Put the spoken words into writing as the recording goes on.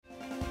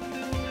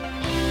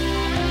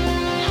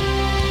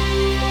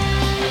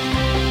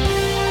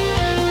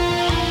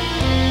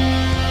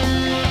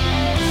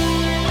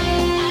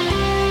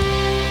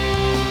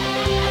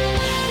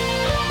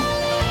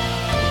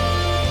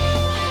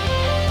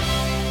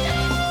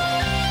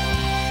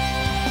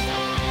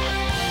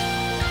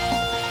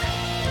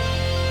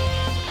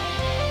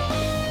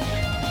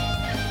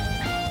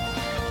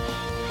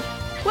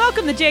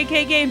Welcome to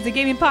JK Games, the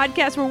gaming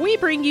podcast where we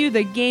bring you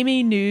the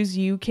gaming news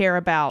you care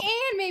about. And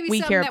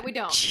maybe some that we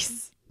don't.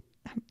 Jeez.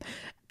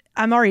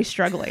 I'm already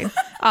struggling.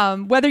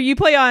 Whether you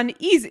play on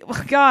easy...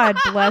 God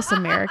bless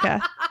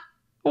America.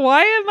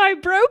 Why am I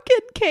broken,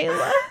 Kayla?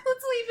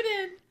 Let's leave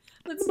it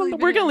in.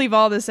 We're going to leave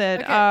all this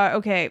in.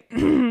 Okay.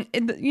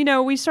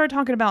 We started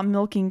talking about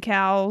milking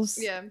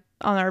cows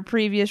on our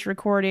previous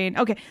recording.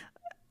 Okay.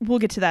 We'll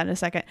get to that in a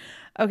second.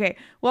 Okay.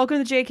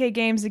 Welcome to JK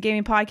Games, the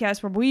gaming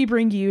podcast where we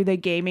bring you the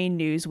gaming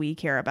news we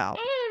care about.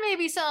 And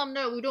maybe some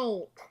that we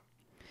don't.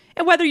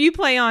 And whether you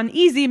play on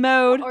easy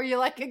mode or you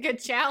like a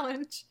good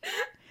challenge.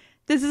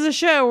 This is a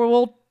show where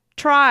we'll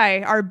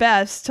try our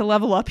best to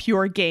level up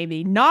your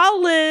gaming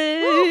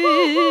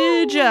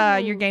knowledge.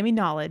 Your gaming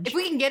knowledge. If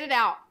we can get it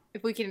out.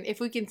 If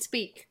we can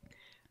speak.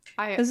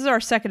 This is our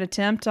second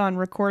attempt on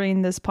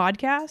recording this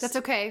podcast. That's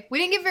okay. We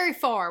didn't get very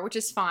far, which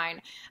is fine.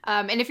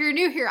 And if you're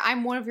new here,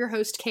 I'm one of your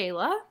hosts,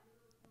 Kayla.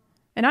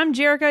 And I'm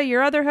Jerica,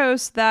 your other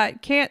host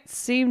that can't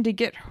seem to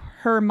get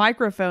her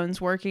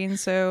microphones working.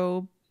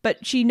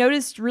 But she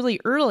noticed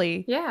really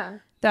early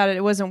that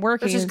it wasn't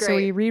working. So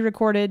we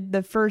re-recorded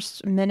the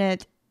first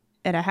minute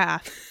and a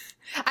half.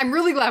 I'm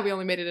really glad we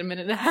only made it a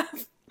minute and a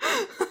half.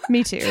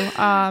 Me too.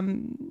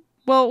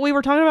 Well, we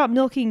were talking about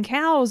milking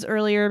cows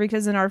earlier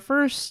because in our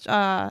first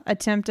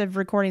attempt of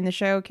recording the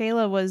show,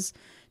 Kayla was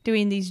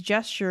doing these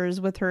gestures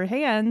with her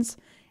hands.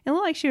 It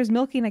looked like she was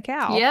milking a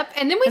cow. Yep.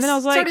 And then I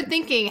started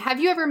thinking, have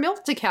you ever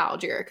milked a cow,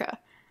 Jerica?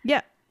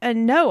 Yeah.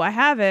 And no, I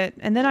haven't.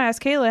 And then I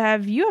asked Kayla,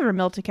 have you ever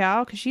milked a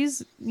cow? Because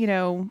she's,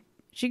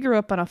 she grew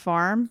up on a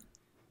farm.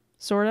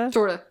 Sort of.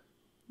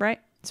 Right?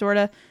 Sort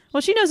of.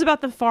 Well, she knows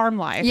about the farm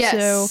life.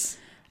 Yes.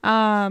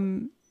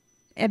 So,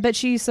 but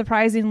she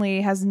surprisingly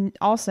has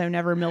also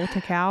never milked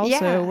a cow. Yeah.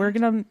 So we're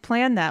going to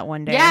plan that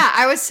one day. Yeah,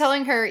 I was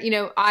telling her,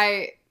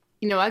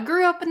 I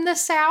grew up in the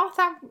South.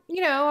 I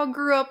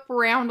grew up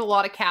around a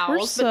lot of cows.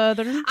 We're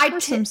Southern. We're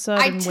some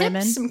Southern women.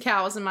 I tipped some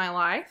cows in my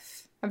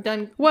life. I've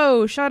done...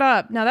 Whoa, shut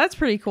up. Now that's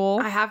pretty cool.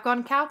 I have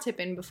gone cow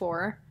tipping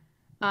before.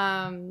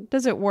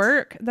 Does it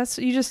work?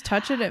 You just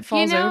touch it, it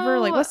falls over?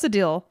 Like, what's the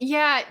deal?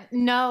 Yeah,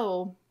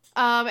 no.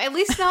 At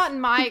least not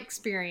in my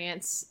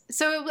experience.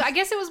 So I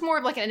guess it was more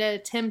of like an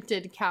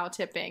attempted cow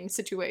tipping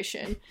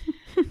situation.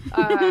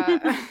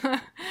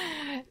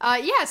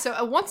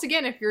 So once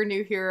again, if you're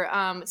new here,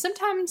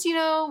 sometimes,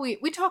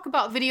 we talk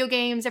about video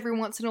games every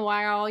once in a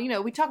while.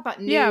 We talk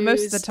about news. Yeah,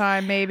 most of the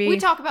time, maybe. We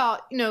talk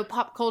about,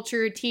 pop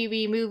culture,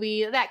 TV,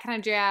 movie, that kind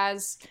of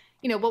jazz,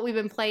 what we've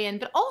been playing.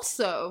 But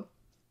also,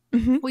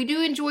 we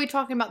do enjoy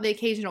talking about the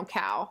occasional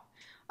cow.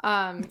 So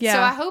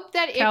I hope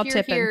that if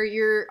you're here,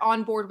 you're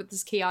on board with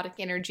this chaotic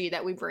energy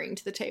that we bring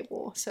to the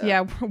table. So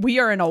yeah, we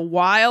are in a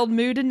wild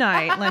mood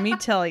tonight. Let me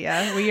tell you,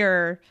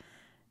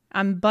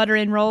 I'm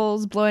buttering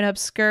rolls, blowing up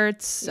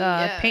skirts,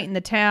 painting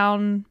the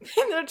town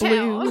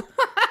blue.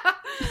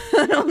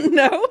 I don't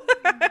know.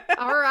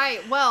 All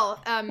right.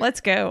 Well,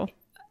 let's go.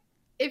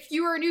 If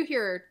you are new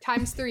here,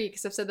 times 3,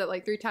 because I've said that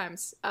like 3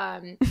 times.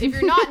 If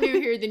you're not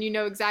new here, then you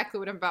know exactly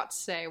what I'm about to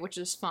say, which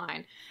is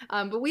fine.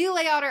 But we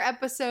lay out our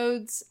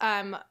episodes.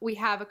 We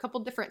have a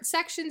couple different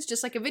sections,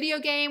 just like a video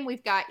game.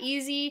 We've got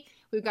easy,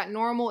 we've got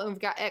normal, and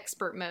we've got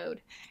expert mode.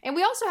 And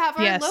we also have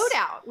our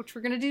loadout, which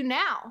we're going to do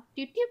now.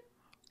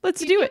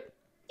 Let's do it.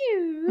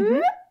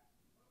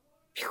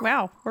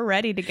 Wow, we're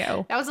ready to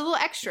go. That was a little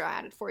extra I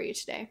added for you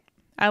today.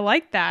 I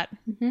like that.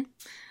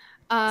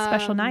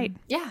 Special night.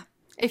 Yeah.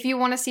 If you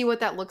want to see what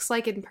that looks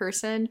like in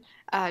person,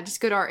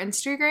 just go to our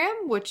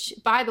Instagram, which,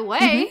 by the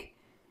way,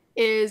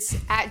 is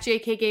at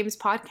JK Games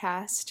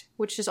Podcast,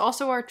 which is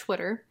also our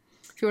Twitter,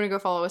 if you want to go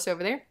follow us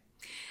over there.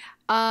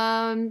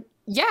 And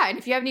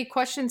if you have any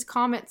questions,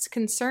 comments,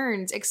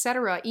 concerns,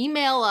 etc.,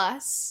 email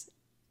us.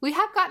 We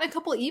have gotten a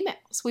couple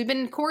emails. We've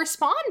been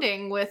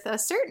corresponding with a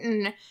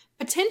certain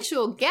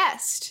potential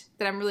guest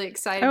that I'm really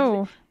excited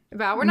about.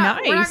 We're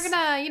not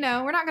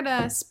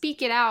gonna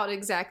speak it out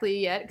exactly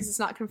yet because it's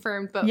not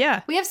confirmed, but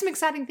we have some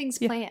exciting things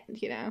planned,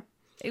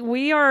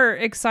 We are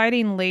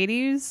exciting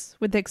ladies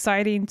with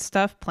exciting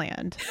stuff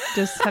planned.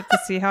 Just have to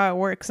see how it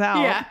works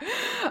out. Yeah.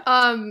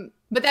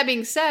 But that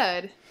being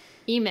said,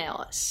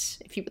 email us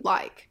if you would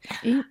like.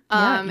 Email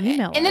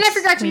and then I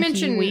forgot to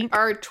mention wink.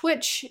 Our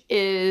Twitch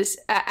is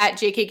at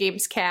JK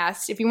Games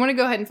Cast. If you want to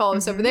go ahead and follow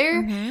us over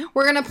there,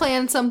 we're going to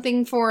plan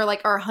something for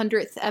like our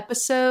 100th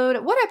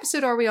episode. What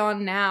episode are we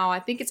on now? I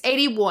think it's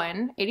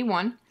 81.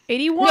 81.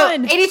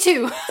 81. No,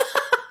 82.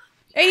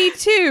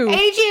 82.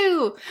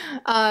 82.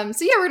 We're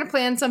going to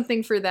plan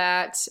something for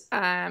that.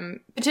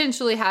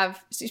 Potentially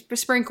have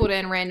sprinkled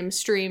in random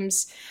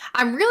streams.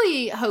 I'm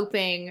really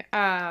hoping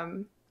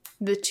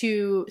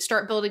to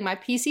start building my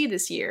PC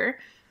this year.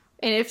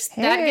 And if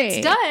that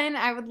gets done,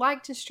 I would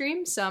like to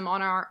stream some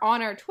on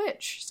our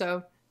Twitch.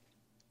 So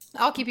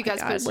I'll keep you guys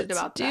posted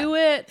about that. Let's do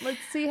it. Let's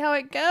see how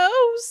it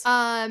goes.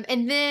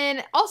 And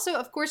then also,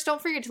 of course,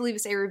 don't forget to leave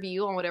us a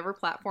review on whatever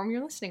platform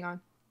you're listening on.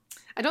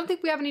 I don't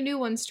think we have any new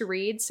ones to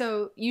read,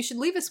 so you should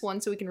leave us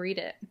one so we can read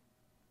it.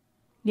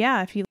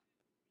 Yeah, if you...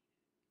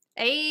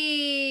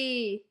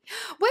 Hey!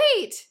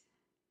 Wait!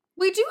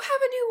 We do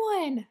have a new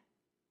one!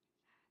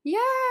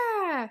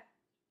 Yeah.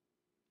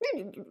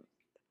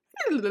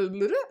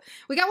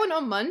 We got one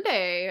on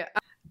Monday.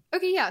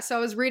 Okay, yeah, so I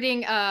was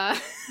reading Pork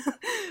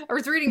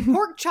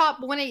Chop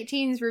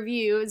 118's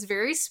review. It's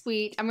very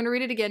sweet. I'm going to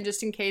read it again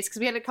just in case,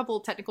 because we had a couple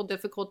of technical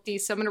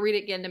difficulties, so I'm going to read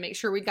it again to make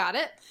sure we got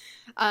it.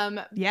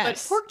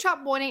 Yes. But Pork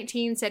Chop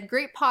 118 said,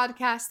 great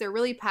podcast. They're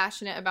really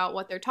passionate about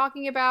what they're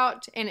talking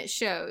about, and it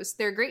shows.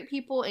 They're great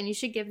people, and you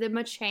should give them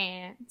a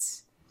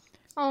chance.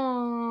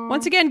 Aww.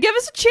 Once again, give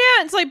us a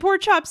chance, like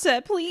Pork Chop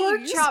said, please.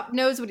 Pork Chop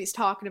knows what he's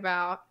talking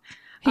about.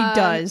 He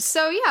does.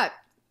 So yeah,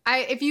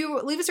 if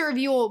you leave us a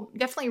review, we'll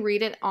definitely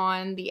read it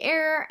on the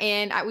air,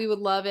 and we would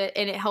love it,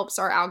 and it helps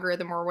our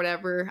algorithm or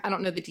whatever. I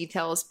don't know the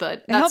details,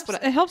 but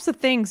it helps the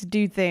things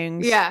do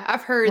things. Yeah,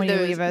 I've heard when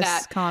those. You leave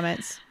us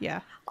comments.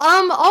 Yeah.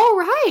 All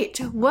right.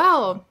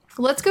 Well,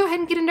 let's go ahead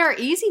and get into our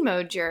easy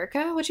mode,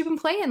 Jerica. What you been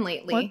playing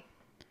lately? What?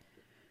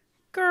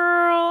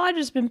 Girl, I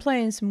just been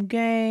playing some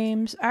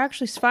games. I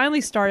actually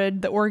finally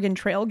started the Oregon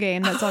Trail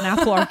game that's on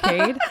Apple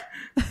Arcade.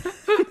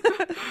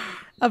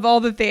 Of all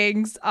the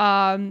things that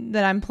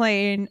I'm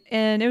playing.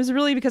 And it was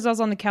really because I was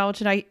on the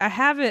couch, and I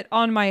have it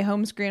on my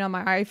home screen on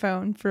my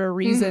iPhone for a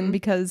reason,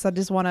 because I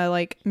just want to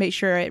like make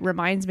sure it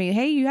reminds me,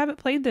 hey, you haven't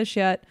played this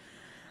yet.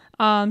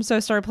 So I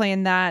started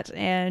playing that,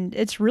 and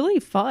it's really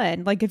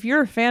fun. Like, if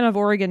you're a fan of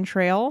Oregon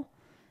Trail,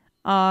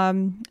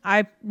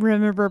 I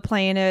remember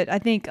playing it. I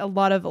think a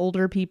lot of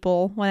older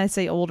people, when I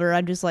say older,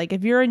 I'm just like,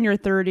 if you're in your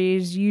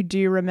 30s, you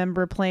do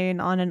remember playing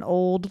on an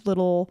old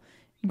little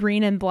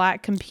green and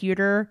black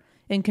computer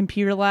in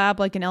computer lab,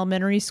 like in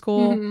elementary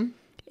school.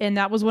 And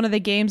that was one of the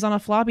games on a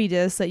floppy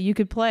disk that you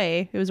could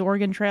play. It was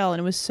Oregon Trail, and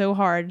it was so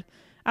hard.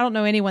 I don't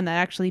know anyone that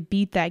actually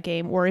beat that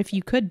game, or if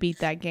you could beat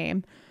that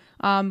game.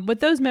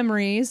 With those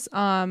memories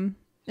in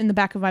the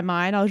back of my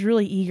mind, I was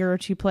really eager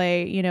to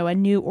play, a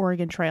new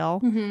Oregon Trail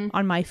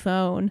on my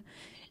phone.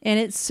 And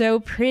it's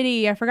so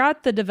pretty. I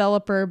forgot the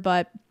developer,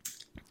 but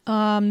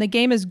the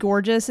game is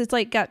gorgeous. It's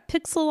like got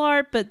pixel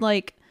art, but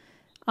like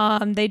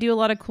they do a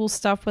lot of cool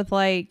stuff with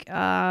like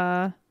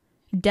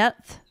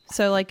depth.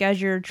 So like as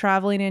you're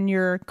traveling in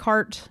your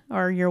cart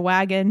or your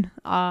wagon,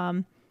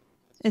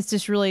 it's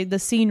just really, the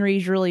scenery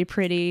is really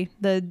pretty.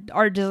 The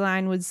art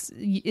design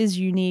is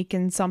unique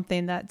and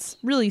something that's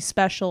really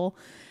special.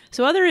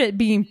 So other than it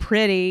being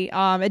pretty,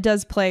 it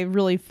does play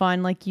really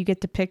fun. Like, you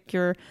get to pick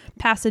your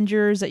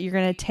passengers that you're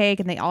going to take,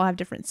 and they all have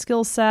different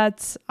skill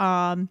sets.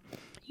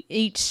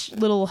 Each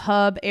little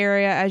hub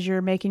area, as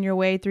you're making your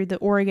way through the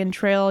Oregon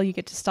Trail, you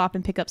get to stop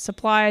and pick up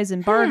supplies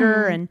and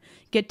barter and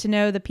get to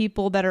know the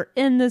people that are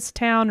in this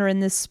town or in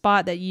this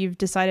spot that you've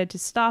decided to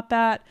stop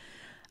at.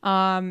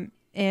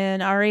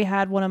 And I already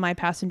had one of my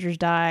passengers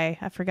die.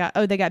 I forgot.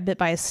 Oh, they got bit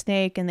by a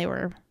snake, and they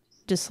were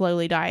just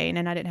slowly dying,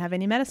 and I didn't have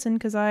any medicine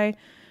because I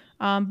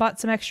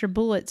bought some extra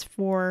bullets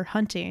for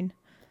hunting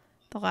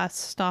the last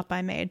stop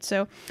I made.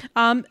 So,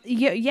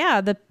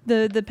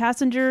 the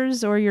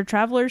passengers or your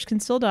travelers can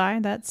still die.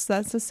 That's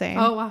the same.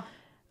 Oh, wow.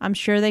 I'm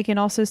sure they can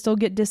also still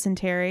get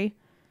dysentery,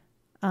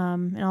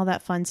 and all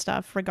that fun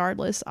stuff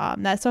regardless.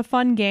 That's a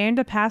fun game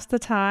to pass the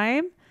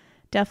time.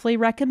 Definitely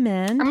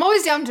recommend. I'm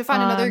always down to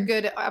find another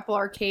good Apple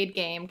Arcade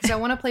game, because I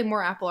want to play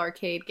more Apple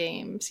Arcade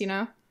games,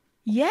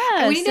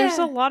 Yes, there's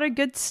a lot of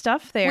good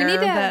stuff there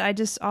that I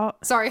just...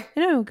 Sorry.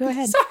 No, go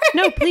ahead. Sorry.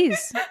 No,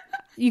 please.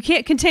 You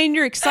can't contain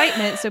your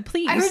excitement, so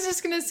please. I was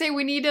just going to say,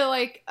 we need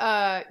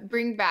to,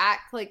 bring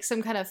back,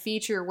 some kind of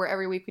feature where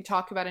every week we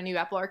talk about a new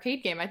Apple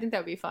Arcade game. I think that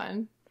would be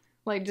fun.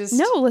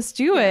 No, let's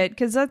do it,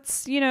 because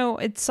that's,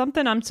 it's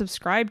something I'm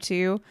subscribed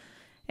to,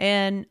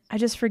 and I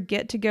just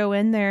forget to go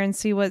in there and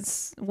see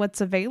what's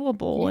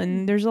available,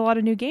 and there's a lot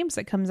of new games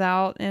that comes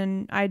out,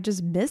 and I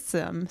just miss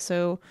them,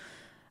 so...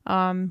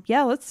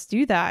 let's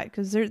do that,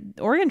 because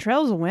Oregon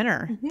Trail is a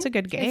winner. It's a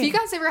good game. If you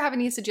guys ever have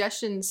any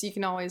suggestions, you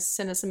can always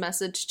send us a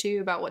message too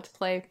about what to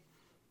play.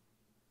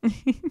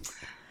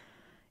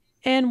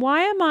 And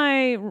why am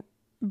I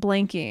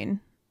blanking?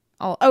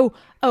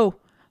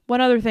 One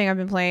other thing I've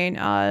been playing,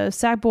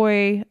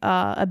 Sackboy,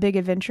 A Big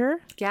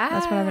Adventure. Yeah,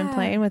 that's what I've been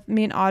playing with.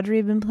 Me and Audrey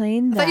have been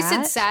playing that. I thought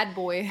you said Sad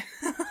Boy.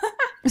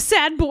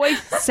 Sad Boy,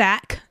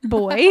 Sack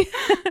Boy,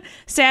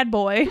 Sad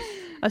Boy.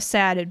 A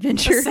Sad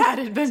Adventure. A Sad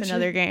Adventure. It's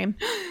another game.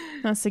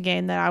 That's the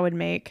game that I would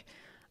make.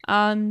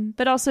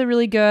 But also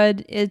really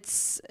good.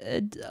 It's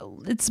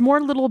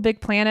more Little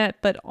Big Planet,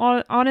 but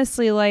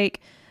honestly, like,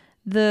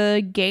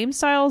 the game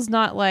style is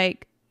not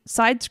like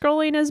side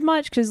scrolling as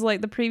much, because like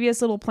the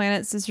previous Little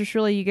Planets is just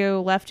really you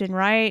go left and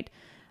right.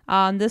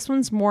 This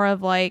one's more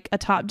of like a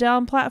top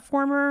down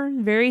platformer,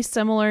 very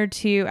similar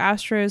to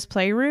Astro's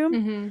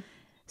Playroom.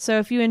 So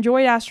if you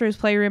enjoyed Astro's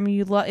Playroom,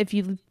 and if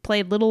you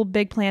played Little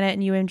Big Planet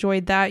and you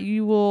enjoyed that,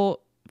 you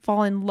will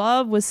fall in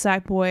love with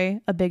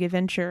Sackboy: A Big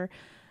Adventure.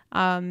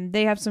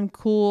 They have some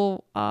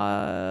cool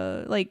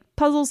like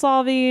puzzle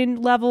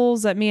solving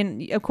levels that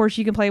of course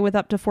you can play with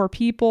up to 4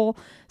 people.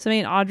 So me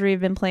and Audrey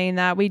have been playing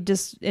that. We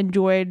just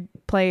enjoyed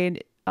playing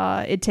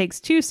It Takes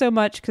Two so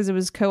much because it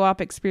was co-op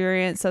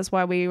experience. That's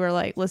why we were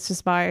like, let's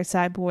just buy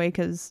Sackboy,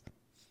 because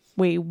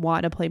we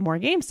want to play more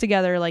games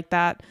together like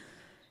that.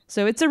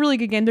 So it's a really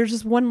good game. There's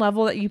just one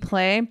level that you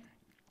play,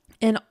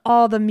 and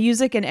all the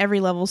music in every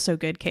level is so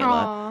good,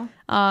 Kayla.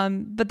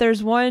 But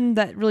there's one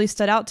that really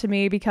stood out to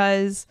me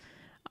because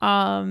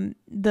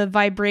the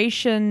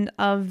vibration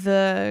of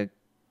the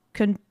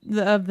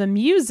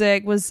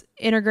music was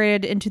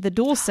integrated into the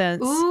DualSense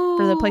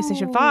for the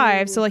PlayStation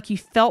 5. So like you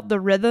felt the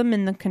rhythm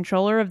in the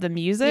controller of the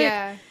music,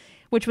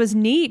 which was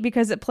neat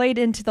because it played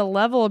into the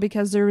level,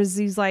 because there was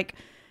these like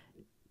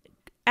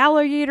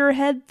alligator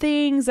head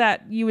things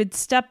that you would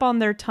step on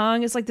their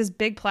tongue. It's like this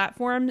big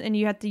platform, and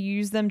you had to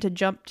use them to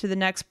jump to the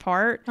next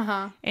part.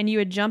 And you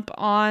would jump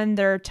on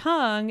their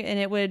tongue, and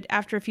it would,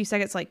 after a few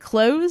seconds, like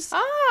close.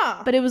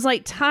 But it was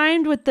like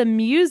timed with the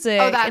music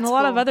and a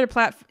lot of other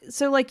platforms.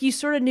 So like you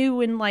sort of knew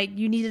when like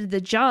you needed to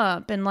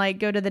jump and like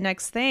go to the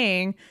next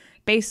thing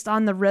based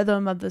on the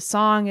rhythm of the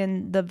song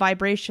and the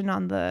vibration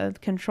on the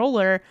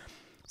controller.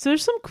 So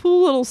there's some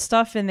cool little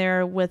stuff in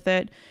there with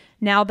it.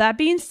 Now, that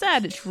being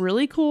said, it's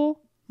really cool.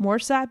 More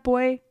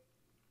Sackboy,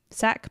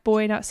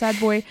 not sad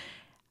boy.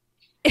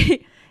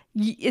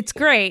 It's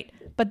great,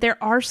 but there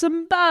are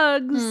some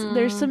bugs.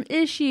 There's some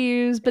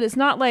issues, but it's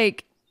not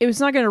like, it's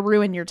not going to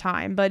ruin your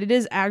time, but it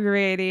is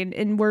aggravating.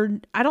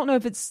 And I don't know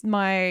if it's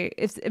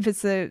if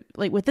it's the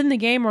like within the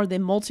game or the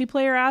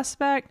multiplayer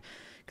aspect,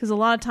 because a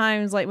lot of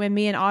times, like when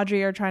me and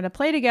Audrey are trying to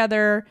play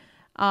together,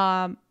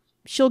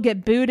 she'll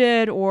get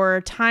booted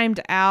or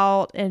timed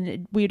out,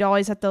 and we'd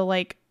always have to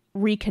like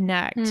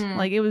reconnect.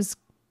 Like it was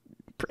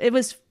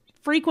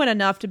frequent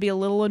enough to be a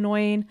little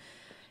annoying.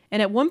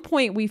 And at one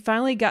point we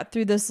finally got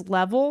through this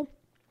level.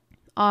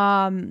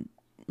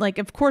 Like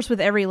of course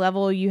with every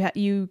level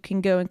you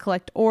can go and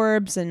collect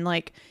orbs, and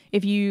like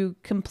if you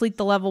complete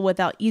the level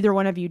without either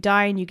one of you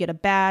dying, you get a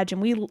badge.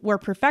 And we're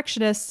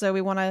perfectionists, so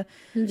we want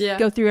to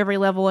go through every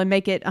level and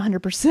make it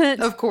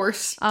 100%. Of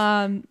course.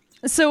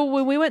 So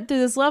when we went through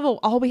this level,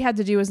 all we had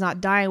to do was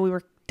not die, and we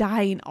were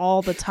dying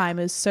all the time.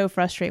 It was so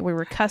frustrating. We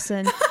were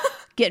cussing,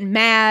 getting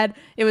mad.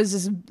 It was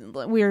just,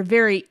 we were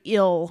very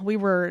ill. We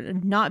were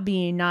not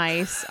being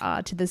nice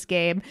to this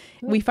game.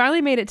 We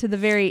finally made it to the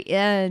very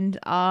end,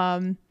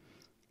 and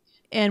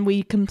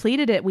we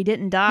completed it. We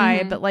didn't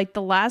die, but like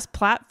the last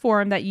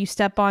platform that you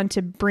step on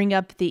to bring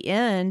up the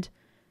end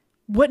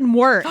wouldn't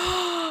work.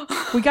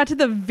 We got to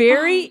the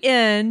very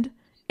end,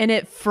 and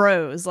it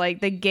froze.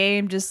 Like the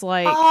game just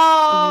like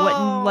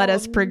wouldn't let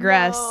us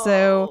progress. No.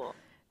 So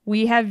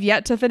we have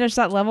yet to finish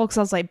that level, because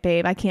I was like,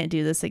 babe, I can't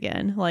do this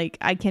again. Like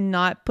I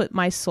cannot put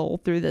my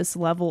soul through this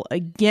level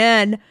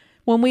again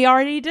when we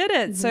already did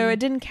it. So it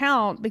didn't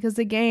count because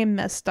the game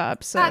messed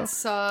up. So that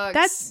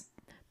sucks.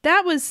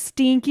 That was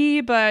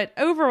stinky, but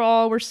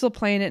overall we're still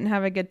playing it and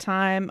have a good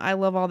time. I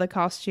love all the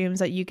costumes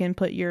that you can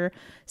put your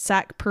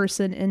sack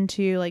person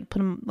into, like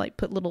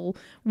put little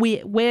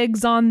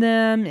wigs on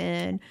them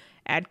and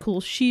add cool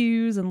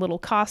shoes and little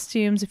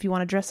costumes if you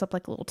want to dress up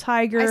like a little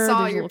tiger. I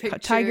saw your picture.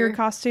 Tiger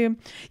costume.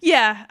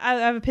 Yeah, I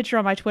have a picture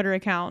on my Twitter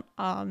account.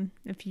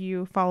 If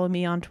you follow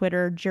me on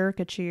Twitter,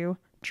 Jerkachu,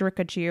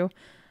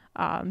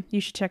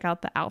 you should check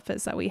out the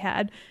outfits that we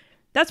had.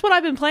 That's what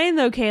I've been playing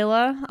though,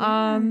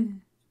 Kayla.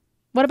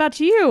 What about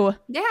you?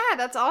 Yeah,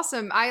 that's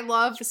awesome. I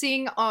love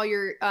seeing all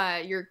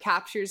your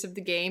captures of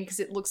the game because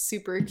it looks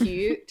super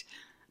cute.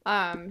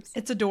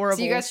 It's adorable.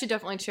 So you guys should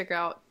definitely check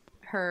out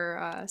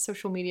her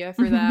social media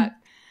for that.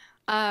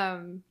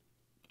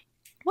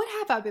 What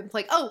have I been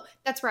playing? Oh,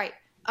 that's right.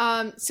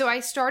 So I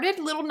started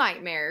Little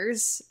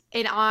Nightmares,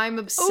 and I'm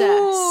obsessed.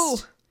 Ooh,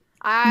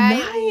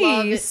 I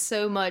love it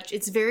so much.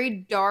 It's very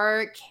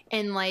dark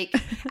and like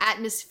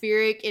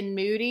atmospheric and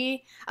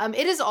moody.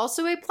 It is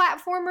also a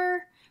platformer,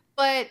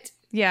 but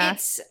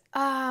it's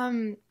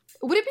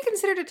would it be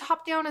considered a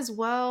top-down as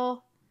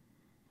well?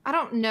 I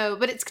don't know,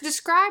 but it's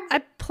described. I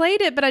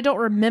played it, but I don't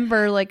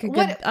remember like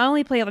I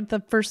only played like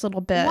the first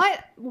little bit.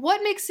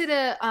 What makes it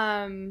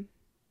a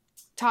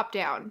top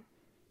down?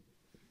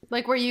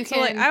 Like where you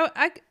can. So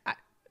like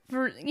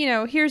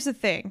here's the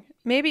thing.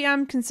 Maybe I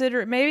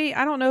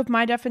don't know if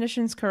my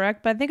definition is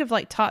correct, but I think of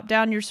like top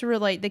down, you're sort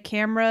of like the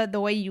camera,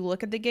 the way you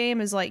look at the game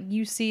is like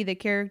you see the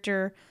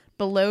character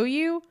below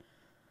you.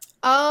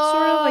 Oh.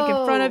 Sort of like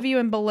in front of you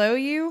and below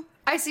you.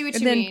 I see what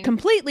you mean. And then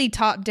completely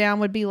top down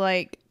would be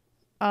like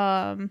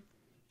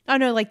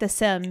like The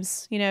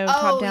Sims,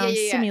 top down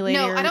simulator.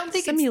 No, I don't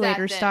think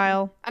simulator it's that,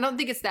 style. I don't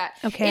think it's that.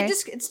 Okay.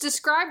 It's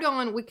described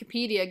on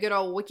Wikipedia, good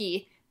old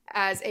wiki,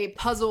 as a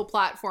puzzle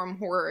platform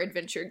horror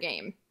adventure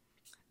game.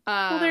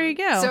 Well, there you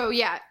go. So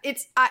yeah,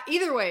 it's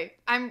either way.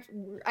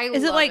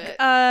 Is it like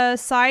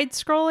side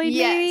scrolling?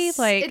 Yes,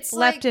 maybe it's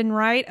left and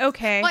right.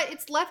 Okay, but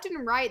it's left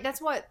and right.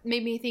 That's what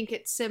made me think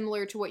it's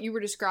similar to what you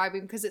were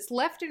describing, because it's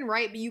left and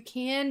right, but you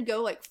can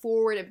go like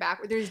forward and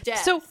backward. There's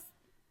depth. So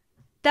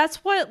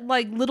that's what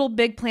like Little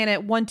Big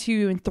Planet 1,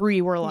 2, and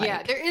 3 were like.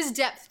 Yeah, there is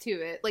depth to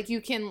it. Like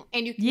you can go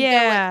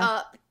like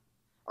up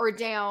or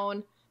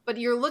down, but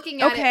you're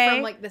looking at it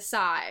from like the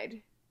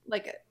side,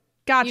 like.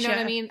 Gotcha. You know what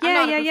I mean?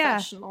 Yeah, I'm not a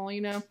professional,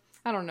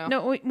 I don't know.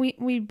 No,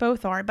 we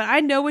both are, but I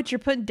know what you're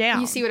putting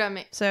down. You see what I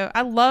mean? So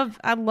I love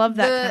that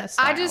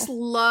kind of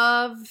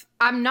style.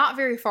 I'm not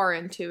very far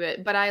into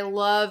it, but I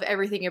love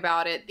everything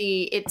about it.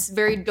 It's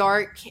very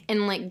dark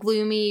and like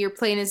gloomy. You're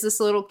playing as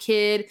this little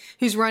kid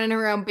who's running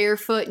around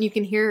barefoot, and you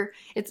can hear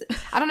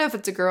I don't know if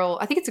it's a girl.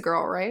 I think it's a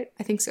girl, right?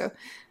 I think so.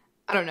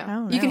 I don't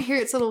know. You can hear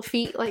its little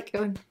feet like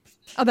going.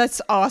 Oh,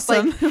 that's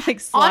awesome! Like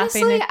slapping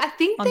honestly, I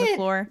think on the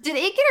floor. Did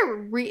it get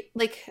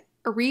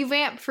a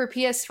revamp for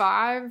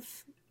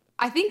PS5?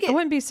 I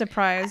wouldn't be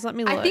surprised. Let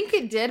me look. I think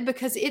it did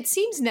because it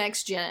seems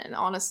next gen,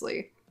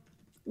 honestly.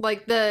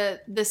 Like the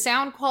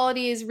sound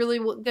quality is really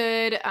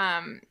good.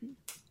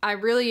 I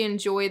really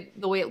enjoyed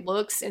the way it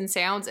looks and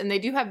sounds, and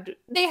it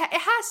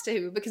has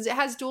to because it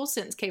has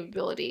DualSense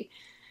capability.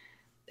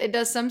 It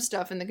does some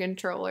stuff in the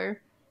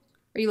controller.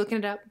 Are you looking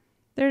it up?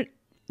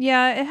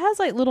 Yeah, it has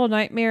like Little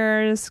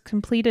Nightmares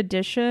Complete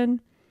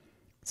Edition.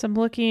 So I'm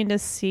looking to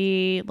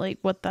see like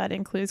what that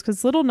includes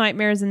because Little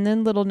Nightmares and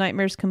then Little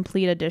Nightmares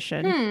Complete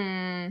Edition.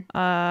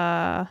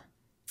 Either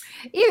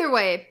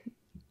way,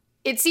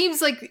 it seems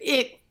like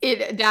it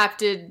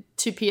adapted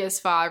to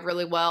PS5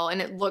 really well,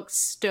 and it looks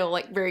still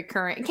like very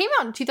current. It came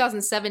out in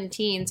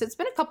 2017, so it's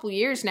been a couple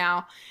years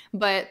now.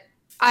 But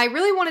I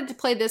really wanted to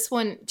play this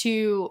one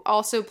to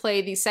also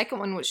play the second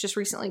one, which just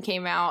recently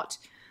came out,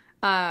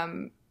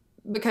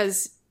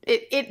 because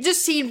it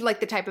just seemed like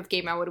the type of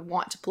game I would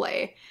want to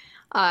play.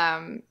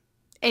 And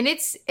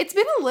it's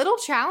been a little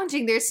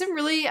challenging. There's some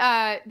really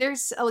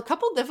there's a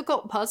couple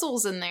difficult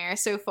puzzles in there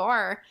so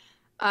far.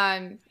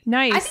 Nice.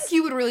 I think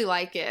you would really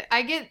like it.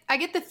 I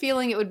get the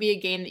feeling it would be a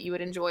game that you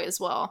would enjoy as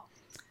well.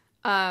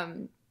 Yeah,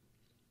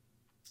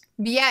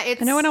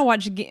 it's. I know when I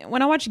watch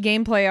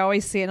gameplay, I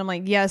always see it. And I'm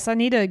like, yes, I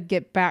need to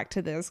get back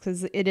to this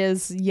because it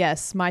is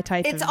my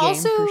type of game. It's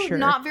also for sure.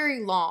 not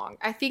very long.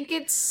 I think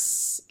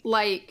it's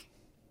like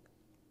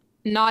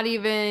not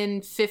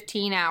even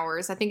 15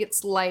 hours. I think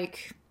it's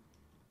like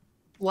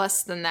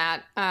less than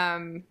that.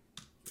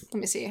 Let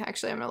me see.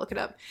 Actually, I'm gonna look it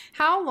up.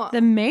 How long?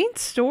 The main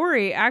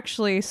story,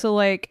 actually. So,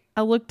 like,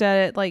 I looked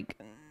at it. Like,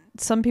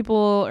 some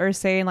people are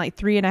saying like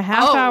 3.5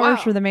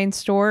 hours for the main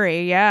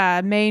story. Yeah,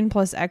 main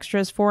plus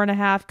extras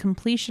 4.5.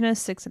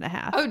 Completionist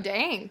 6.5. Oh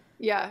dang!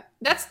 Yeah,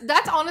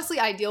 that's honestly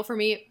ideal for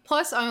me.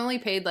 Plus, I only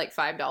paid like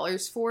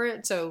 $5 for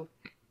it, so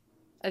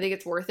I think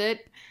it's worth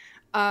it.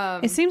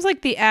 It seems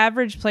like the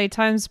average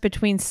playtime's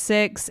between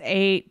 6,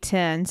 8,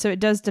 10. So it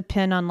does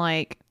depend on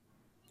like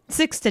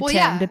 6 to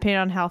 10, depending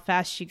on how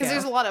fast you go. Because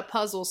there's a lot of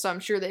puzzles, so I'm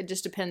sure that it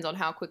just depends on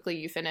how quickly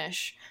you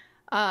finish.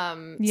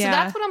 So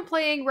that's what I'm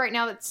playing right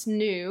now that's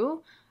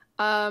new.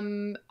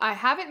 I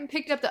haven't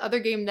picked up the other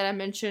game that I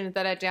mentioned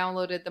that I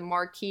downloaded, the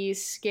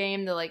Marquise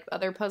game, the like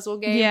other puzzle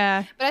game.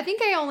 Yeah. But I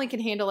think I only can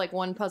handle like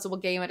one puzzle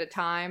game at a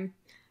time.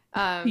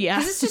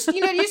 Because it's just,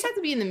 you just have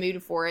to be in the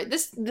mood for it.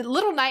 The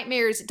Little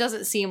Nightmares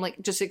doesn't seem like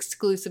just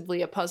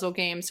exclusively a puzzle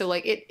game. So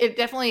like it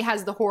definitely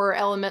has the horror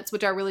elements,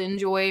 which I really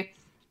enjoy.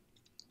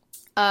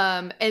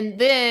 And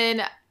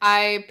then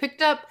I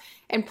picked up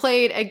and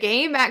played a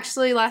game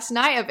actually last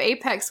night of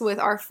Apex with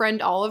our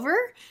friend Oliver,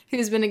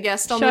 who's been a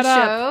guest on the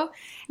show.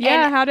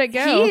 Yeah, how'd it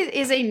go? He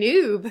is a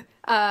noob,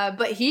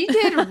 but he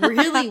did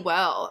really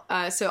well.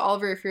 So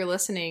Oliver, if you're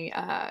listening,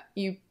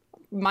 you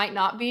might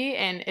not be,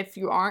 and if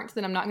you aren't,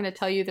 then I'm not going to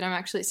tell you that I'm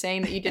actually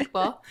saying that you did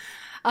well.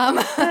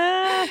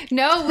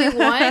 No,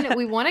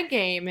 we won a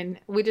game, and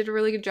we did a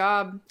really good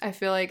job, I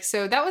feel like.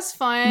 So that was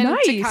fun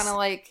to kind of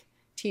like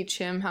teach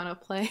him how to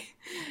play.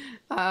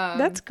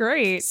 That's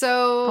great.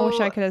 So I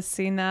wish I could have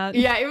seen that.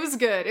 Yeah, it was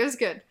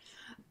good.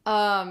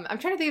 I'm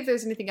trying to think if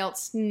there's anything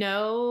else.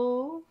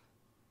 No.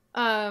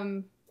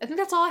 I think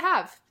that's all I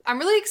have. I'm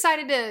really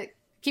excited to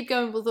keep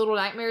going with Little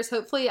Nightmares.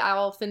 Hopefully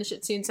I'll finish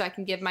it soon so I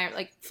can give my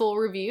like full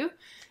review.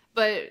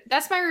 But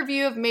that's my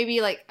review of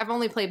maybe like I've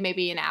only played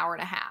maybe an hour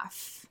and a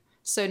half.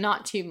 So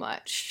not too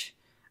much.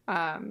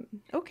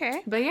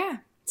 Okay. But yeah.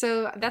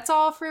 So that's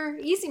all for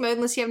easy mode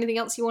unless you have anything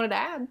else you wanted to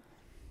add.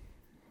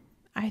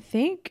 I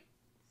think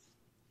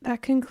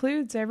that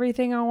concludes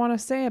everything I want to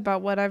say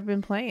about what I've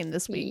been playing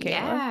this week,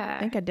 Kayla. I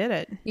think I did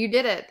it. You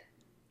did it.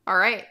 All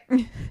right.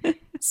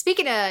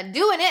 Speaking of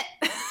doing it.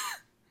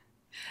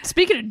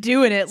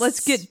 Let's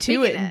get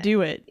to it and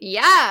do it.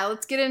 Yeah,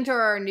 let's get into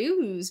our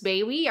news,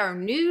 baby. Our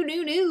new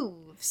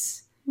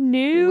news.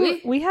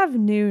 We have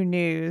new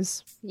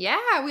news.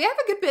 Yeah, we have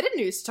a good bit of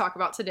news to talk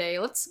about today.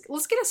 Let's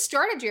get it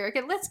started,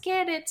 Jerica. Let's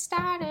get it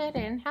started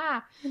and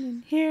hi.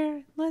 In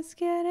here, let's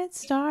get it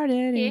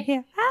started in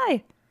here.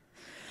 Hi.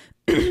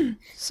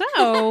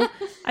 So,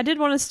 I did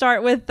want to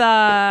start with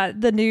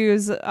the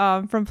news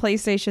from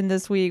PlayStation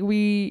this week.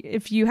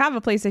 If you have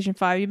a PlayStation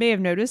 5, you may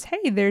have noticed,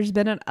 hey, there's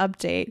been an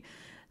update.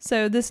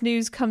 So this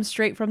news comes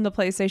straight from the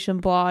PlayStation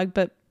blog,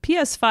 but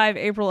PS5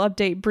 April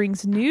update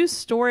brings new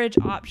storage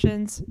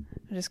options.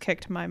 I just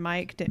kicked my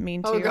mic, didn't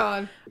mean to. Oh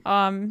God.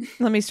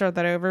 Let me start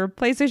that over.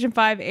 PlayStation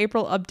 5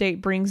 April update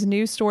brings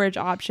new storage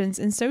options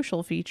and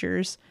social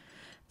features.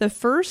 The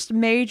first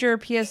major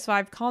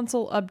PS5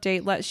 console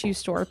update lets you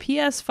store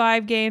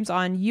PS5 games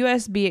on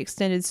USB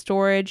extended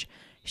storage,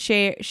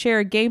 share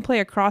gameplay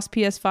across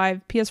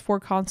PS5,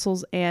 PS4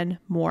 consoles, and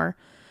more.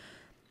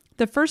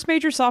 The first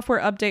major software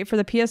update for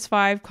the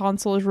PS5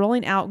 console is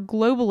rolling out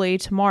globally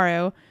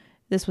tomorrow.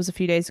 This was a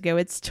few days ago.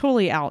 It's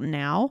totally out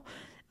now.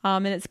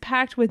 And it's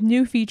packed with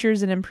new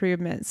features and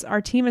improvements.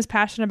 Our team is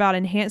passionate about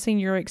enhancing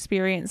your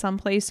experience on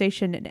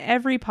PlayStation in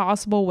every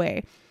possible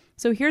way.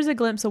 So here's a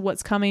glimpse of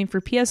what's coming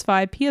for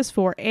PS5,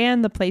 PS4,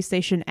 and the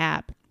PlayStation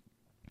app.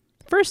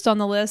 First on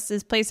the list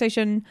is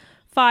PlayStation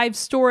 5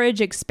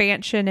 storage,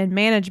 expansion, and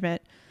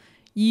management.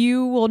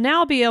 You will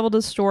now be able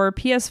to store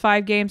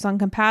PS5 games on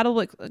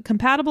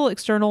compatible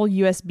external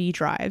USB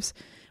drives.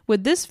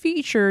 With this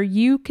feature,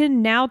 you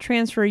can now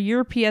transfer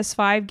your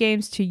PS5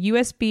 games to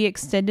USB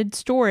extended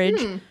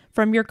storage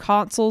from your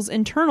console's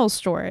internal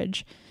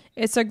storage.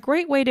 It's a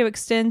great way to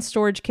extend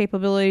storage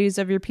capabilities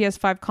of your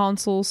PS5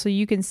 console so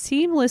you can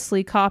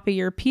seamlessly copy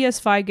your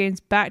PS5 games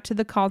back to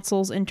the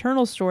console's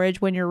internal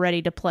storage when you're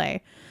ready to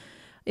play.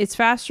 It's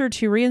faster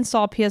to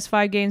reinstall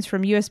PS5 games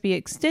from USB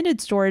extended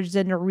storage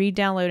than to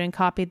re-download and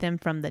copy them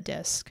from the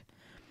disc.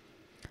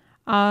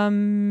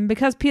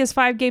 Because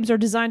PS5 games are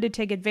designed to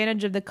take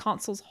advantage of the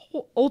console's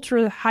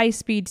ultra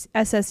high-speed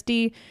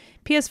SSD,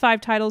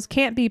 PS5 titles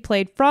can't be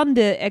played from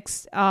the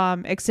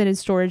extended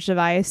storage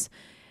device.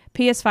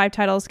 PS5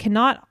 titles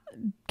cannot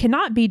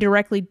be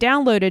directly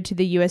downloaded to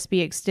the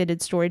USB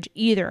extended storage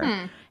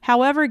either.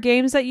 However,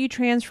 games that you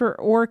transfer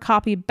or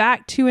copy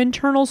back to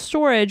internal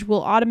storage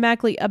will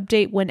automatically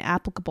update when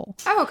applicable.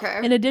 Oh,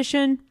 okay. In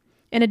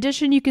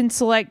addition, you can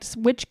select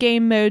which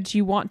game modes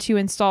you want to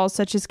install,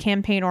 such as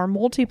campaign or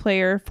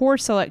multiplayer, for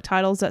select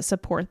titles that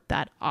support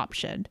that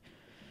option.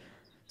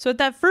 So at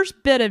that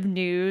first bit of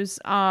news,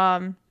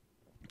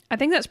 I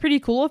think that's pretty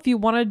cool if you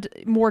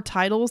wanted more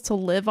titles to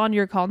live on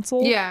your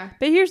console. Yeah.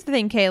 But here's the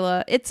thing,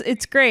 Kayla.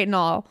 It's great and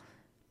all,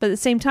 but at the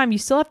same time, you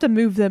still have to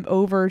move them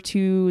over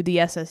to the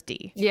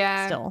SSD.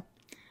 Yeah. Still.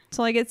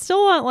 So, like, it's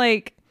still not,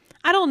 like,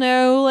 I don't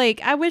know.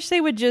 Like, I wish they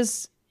would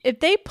just, if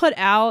they put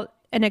out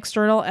an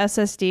external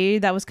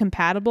SSD that was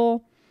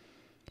compatible,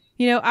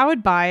 you know, I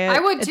would buy it. I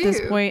would at too.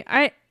 This point.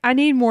 I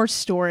need more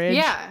storage.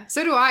 Yeah,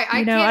 so do I.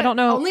 I don't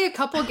know. Only a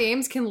couple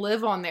games can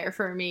live on there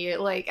for me,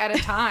 like, at a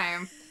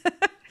time.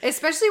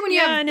 Especially when you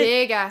have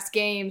big ass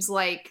games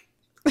like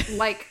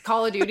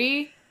Call of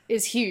Duty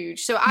is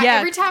huge. So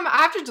every time I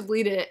have to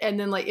delete it, and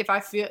then, like, if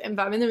I'm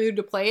in the mood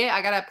to play it,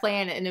 I gotta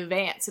plan it in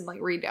advance and, like,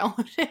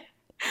 re-download it.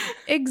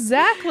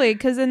 Exactly,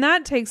 because then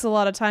that takes a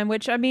lot of time,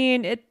 which, I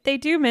mean, they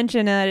do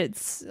mention that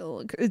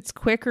it's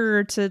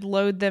quicker to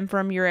load them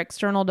from your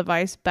external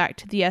device back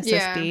to the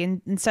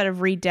SSD instead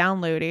of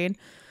re-downloading.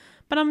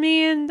 But I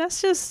mean,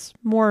 that's just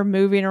more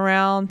moving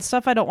around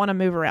stuff I don't want to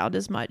move around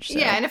as much. So.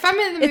 Yeah, and if I'm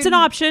in the mood, it's an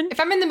option.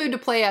 If I'm in the mood to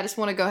play, I just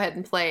want to go ahead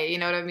and play. You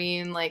know what I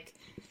mean? Like,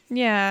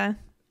 yeah,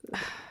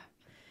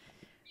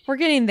 we're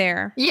getting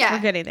there. Yeah,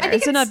 we're getting there.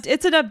 It's an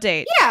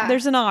update. Yeah,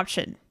 there's an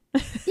option.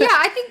 Yeah,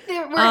 I think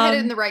that we're headed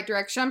in the right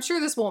direction. I'm sure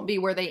this won't be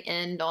where they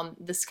end on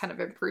this kind of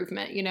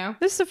improvement, you know?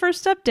 This is the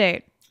first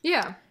update.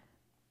 Yeah.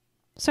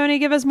 Sony,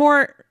 give us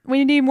more.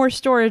 We need more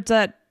storage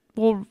that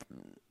will.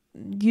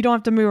 You don't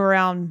have to move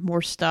around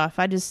more stuff.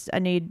 I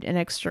need an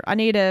extra. I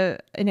need an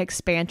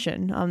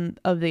expansion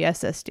of the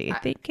SSD.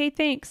 Okay,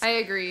 thanks. I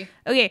agree.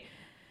 Okay.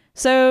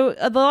 So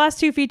the last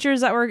two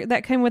features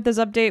that came with this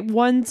update,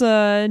 one's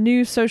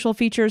new social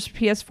features for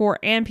PS4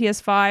 and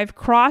PS5.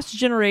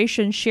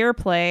 Cross-generation share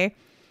play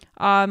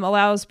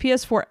allows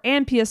PS4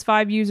 and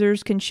PS5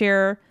 users can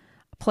share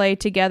play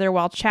together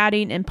while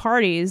chatting in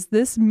parties.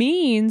 This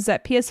means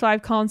that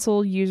PS5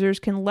 console users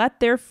can let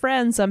their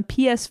friends on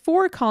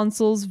PS4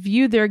 consoles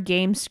view their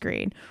game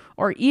screen,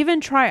 or even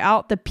try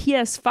out the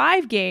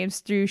PS5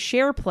 games through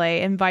share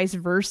play and vice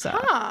versa.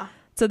 Huh.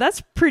 So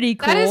that's pretty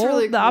cool. That is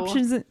really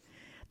cool.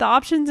 The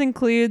options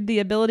include the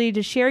ability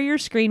to share your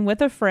screen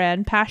with a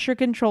friend, pass your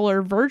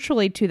controller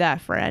virtually to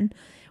that friend,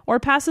 or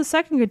pass a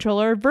second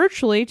controller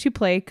virtually to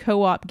play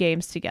co-op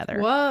games together.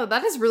 Whoa,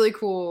 that is really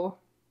cool.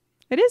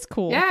 It is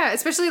cool. Yeah,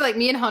 especially like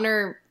me and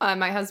Hunter,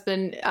 my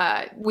husband,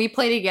 we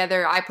play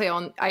together.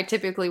 I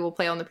typically will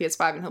play on the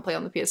PS5 and he'll play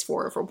on the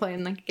PS4 if we're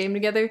playing like a game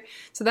together.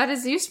 So that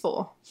is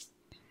useful.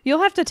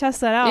 You'll have to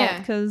test that out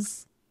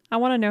because I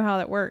want to know how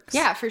that works.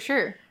 Yeah, for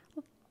sure.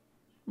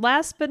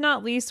 Last but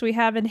not least, we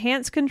have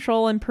enhanced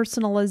control and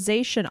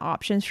personalization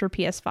options for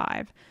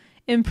PS5.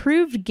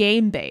 Improved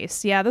game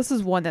base. Yeah, this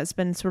is one that's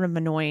been sort of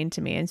annoying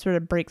to me and sort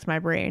of breaks my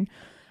brain.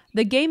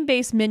 The game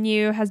base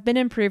menu has been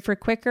improved for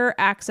quicker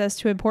access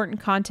to important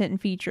content and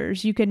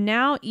features. You can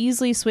now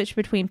easily switch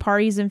between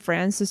parties and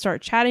friends to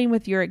start chatting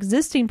with your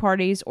existing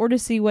parties or to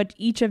see what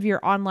each of your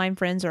online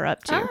friends are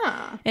up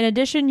to. In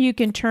addition, you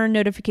can turn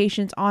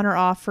notifications on or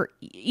off for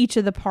each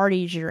of the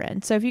parties you're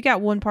in. So if you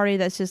got one party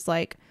that's just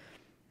like,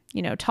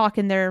 you know,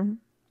 talking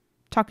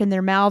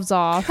their mouths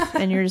off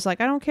and you're just like,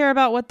 I don't care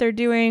about what they're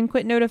doing,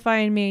 quit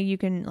notifying me, you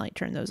can like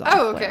turn those off.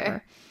 Oh, okay.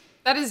 Whatever.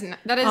 That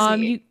is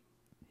neat.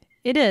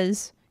 It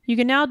is. You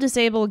can now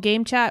disable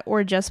game chat or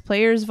adjust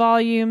players'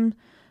 volume,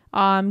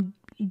 game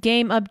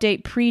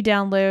update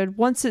pre-download.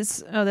 Once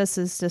it's... Oh, this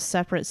is just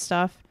separate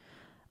stuff.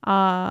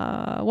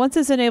 Once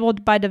it's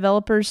enabled by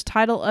developers,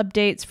 title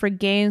updates for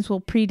games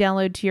will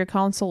pre-download to your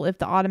console if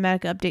the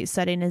automatic update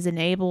setting is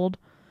enabled.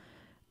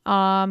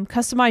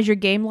 Customize your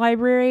game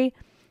library.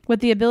 With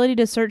the ability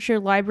to search your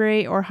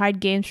library or hide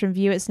games from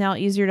view, it's now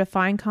easier to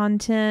find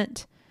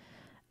content.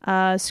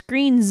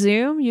 Screen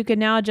zoom. You can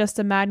now adjust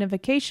the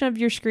magnification of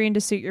your screen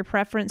to suit your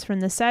preference from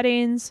the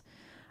settings.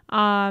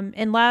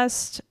 And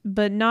last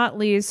but not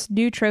least,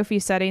 new trophy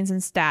settings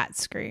and stats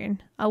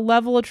screen. The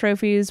level of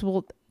trophies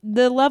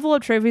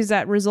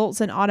that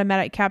results in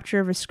automatic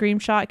capture of a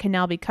screenshot can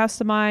now be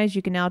customized.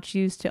 You can now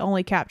choose to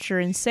only capture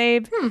and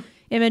save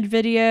image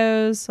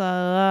videos.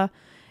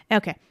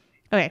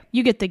 Okay,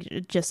 you get the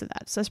gist of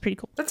that. So that's pretty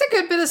cool. That's a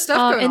good bit of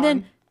stuff going on.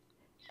 Then,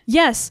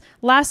 yes,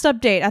 last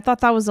update. I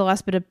thought that was the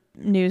last bit of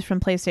news from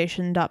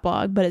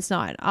PlayStation.blog, but it's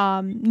not.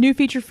 New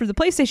feature for the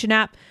PlayStation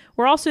app.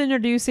 We're also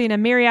introducing a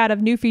myriad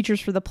of new features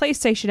for the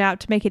PlayStation app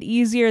to make it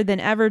easier than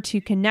ever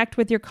to connect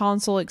with your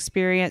console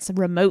experience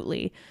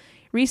remotely.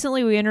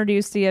 Recently, we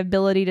introduced the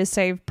ability to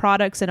save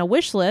products in a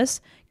wish list,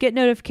 get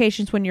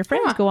notifications when your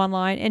friends go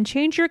online, and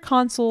change your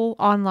console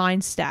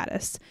online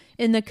status.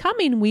 In the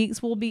coming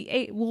weeks, we'll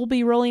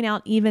be rolling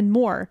out even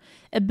more,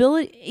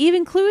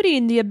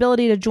 including the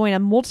ability to join a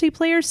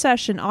multiplayer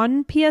session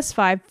on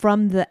PS5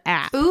 from the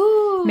app.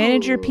 Ooh.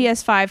 Manage your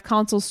PS5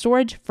 console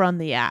storage from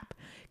the app.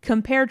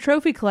 Compare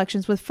trophy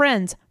collections with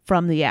friends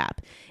from the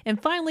app.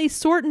 And finally,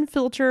 sort and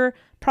filter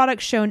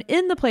products shown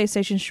in the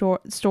PlayStation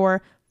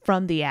Store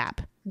from the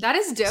app. That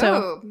is dope.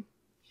 So,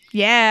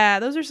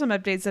 yeah, those are some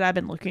updates that I've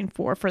been looking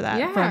for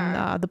that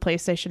from the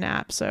PlayStation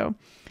app. So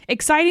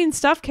exciting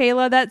stuff,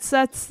 Kayla. That's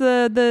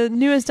the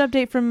newest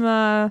update from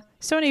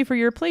Sony for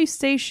your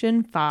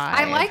PlayStation 5.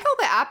 I like all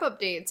the app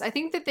updates. I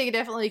think that they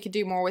definitely could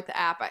do more with the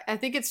app. I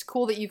think it's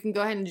cool that you can go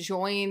ahead and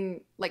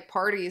join like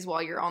parties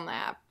while you're on the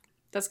app.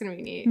 That's gonna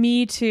be neat.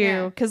 Me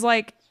too, because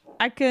like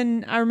I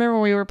remember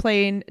when we were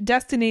playing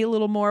Destiny a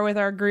little more with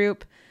our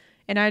group.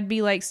 And I'd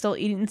be like still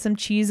eating some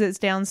Cheez-Its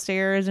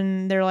downstairs,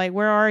 and they're like,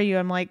 "Where are you?"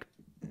 I'm like,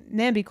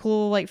 "Man, it'd be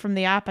cool. Like from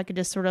the app, I could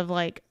just sort of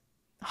like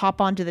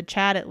hop onto the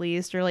chat at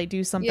least, or like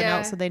do something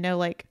else so they know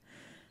like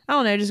I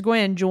don't know, just go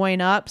in and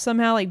join up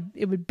somehow. Like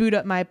it would boot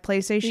up my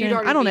PlayStation. You'd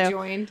already I don't know.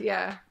 Joined,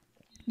 yeah.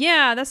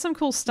 Yeah, that's some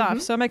cool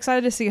stuff. So I'm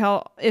excited to see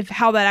how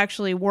that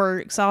actually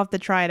works. I'll have to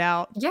try it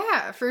out.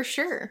 Yeah, for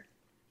sure.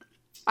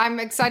 I'm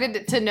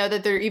excited to know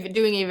that they're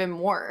doing even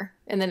more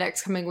in the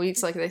next coming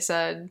weeks, like they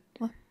said.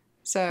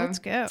 So let's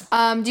go.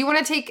 Do you want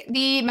to take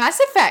the Mass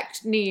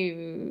Effect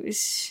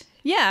news?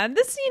 Yeah,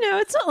 this,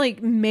 it's not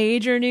like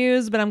major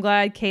news, but I'm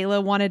glad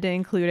Kayla wanted to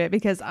include it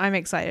because I'm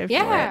excited for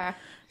it.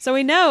 So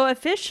we know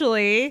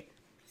officially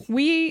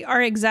we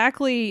are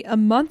exactly a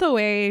month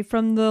away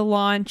from the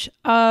launch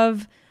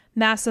of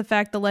Mass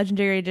Effect, the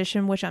Legendary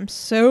Edition, which I'm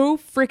so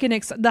freaking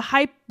excited. The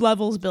hype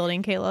level's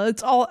building,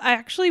 Kayla. I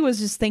actually was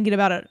just thinking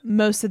about it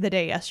most of the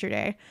day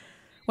yesterday.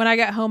 When I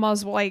got home, I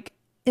was like,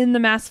 in the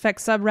Mass Effect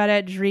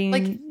subreddit,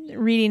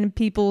 reading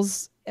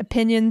people's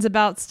opinions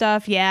about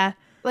stuff. Yeah.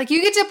 Like, you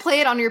get to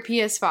play it on your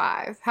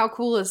PS5. How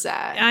cool is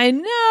that? I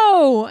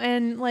know.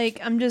 And,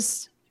 like,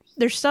 there's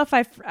stuff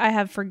I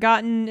have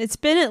forgotten. It's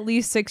been at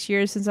least 6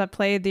 years since I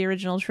played the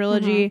original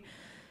trilogy.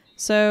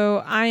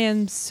 So I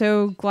am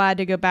so glad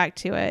to go back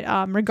to it.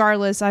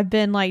 Regardless, I've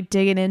been, like,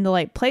 digging into,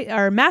 like,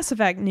 Mass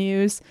Effect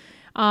news,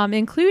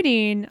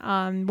 including,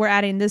 we're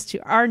adding this to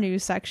our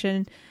news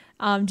section.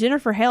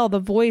 Jennifer Hale, the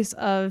voice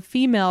of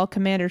female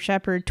Commander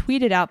Shepard,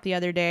 tweeted out the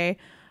other day,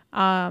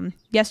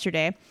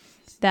 yesterday,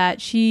 that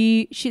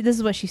this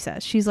is what she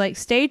says. She's like,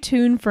 "Stay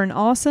tuned for an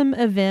awesome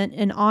event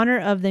in honor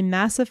of the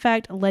Mass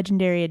Effect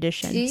Legendary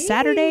Edition.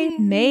 Saturday,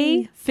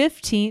 May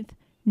 15th,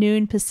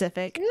 noon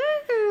Pacific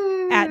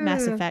at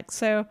Mass Effect."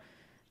 So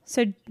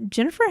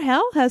Jennifer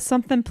Hale has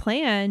something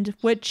planned,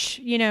 which,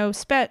 you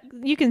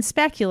can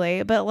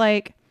speculate, but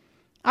like,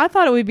 I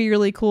thought it would be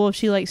really cool if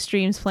she like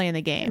streams playing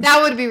the game.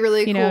 That would be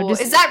really cool.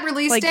 Just, is that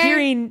release like,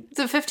 day?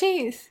 The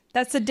 15th.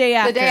 That's the day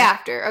after. The day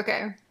after.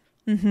 Okay.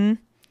 Mm-hmm.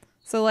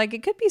 So like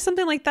it could be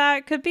something like that.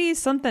 It could be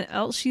something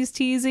else she's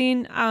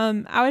teasing.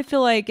 I would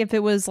feel like if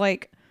it was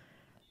like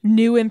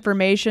new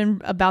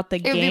information about the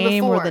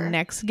game or the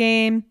next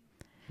game.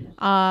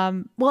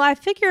 Well, I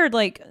figured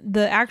like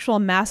the actual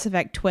Mass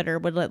Effect Twitter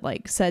would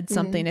like said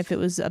something if it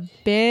was a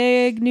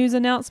big news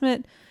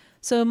announcement.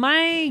 So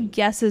my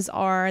guesses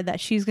are that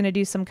she's going to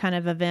do some kind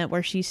of event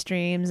where she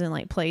streams and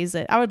like plays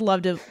it. I would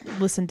love to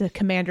listen to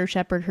Commander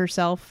Shepard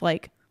herself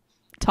like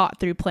taught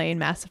through playing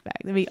Mass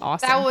Effect. That'd be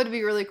awesome. That would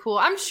be really cool.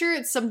 I'm sure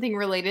it's something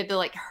related to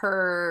like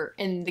her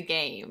in the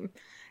game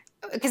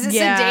because it's a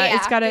day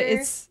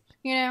after.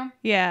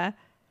 Yeah.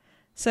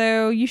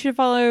 So you should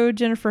follow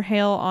Jennifer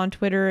Hale on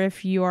Twitter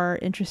if you are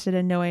interested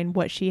in knowing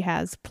what she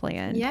has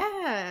planned.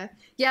 Yeah,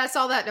 I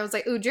saw that and I was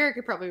like, "Ooh,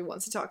 Jerica probably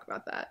wants to talk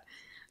about that."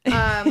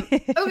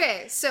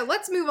 Okay, so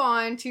let's move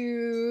on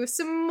to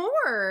some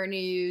more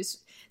news.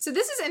 So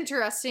this is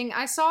interesting.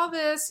 I saw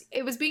this.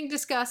 It was being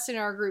discussed in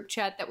our group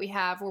chat that we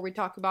have where we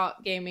talk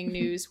about gaming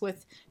news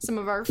with some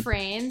of our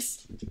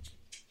friends.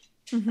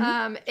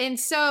 And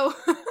so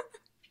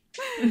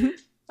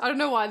I don't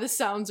know why this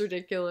sounds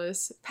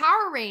ridiculous.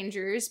 Power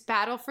Rangers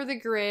Battle for the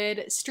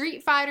Grid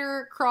Street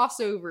Fighter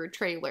crossover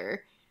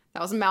trailer.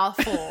 That was a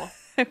mouthful.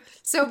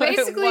 So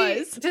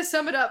basically, to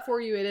sum it up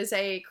for you, it is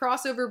a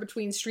crossover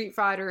between Street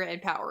Fighter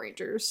and Power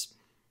Rangers.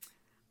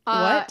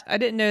 What? I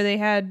didn't know they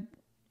had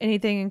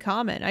anything in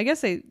common. I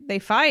guess they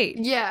fight.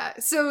 Yeah.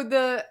 So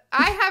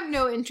I have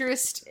no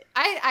interest.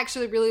 I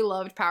actually really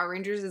loved Power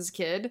Rangers as a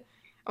kid.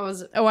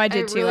 I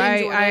did too.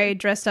 Really I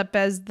dressed up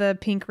as the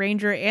Pink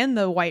Ranger and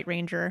the White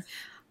Ranger.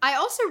 I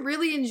also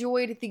really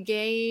enjoyed the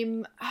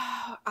game.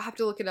 Oh, I have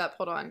to look it up.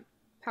 Hold on.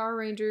 Power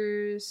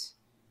Rangers.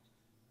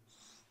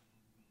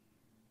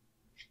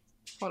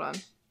 Hold on.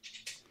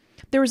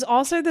 There was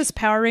also this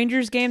Power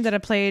Rangers game that I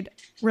played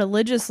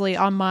religiously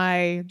on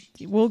my,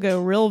 we'll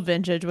go real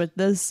vintage with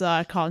this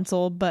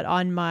console, but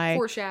on my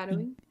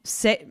foreshadowing,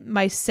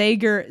 my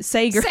Sega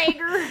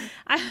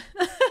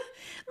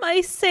my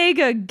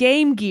Sega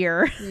Game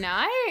Gear.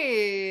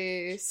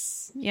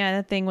 Nice. Yeah,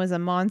 that thing was a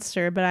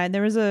monster, but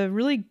there was a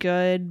really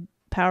good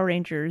Power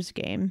Rangers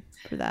game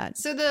for that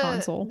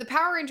console. The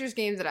Power Rangers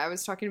game that I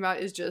was talking about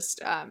is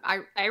just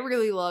I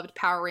really loved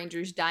Power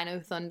Rangers Dino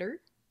Thunder.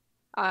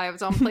 I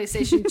was on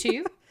PlayStation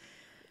 2.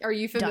 Are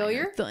you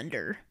familiar? Dino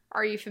Thunder.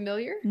 Are you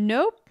familiar?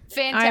 Nope.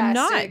 Fantastic. I'm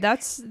not.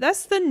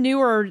 That's the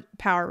newer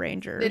Power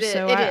Rangers. It is.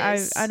 So it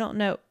is. I don't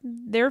know.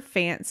 They're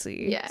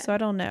fancy. Yeah. So I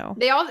don't know.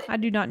 I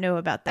do not know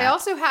about that.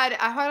 I had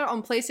it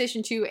on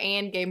PlayStation 2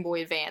 and Game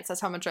Boy Advance.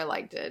 That's how much I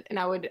liked it. And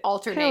I would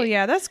alternate. Hell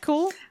yeah, that's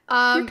cool.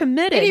 You're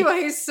committed.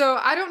 Anyways, so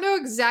I don't know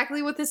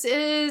exactly what this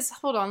is.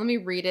 Hold on, let me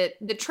read it.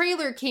 The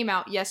trailer came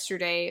out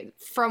yesterday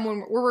from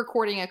when we're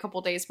recording a couple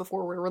days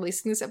before we're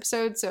releasing this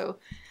episode. So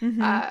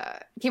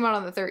it came out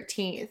on the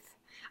 13th.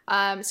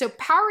 So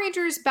Power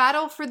Rangers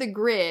Battle for the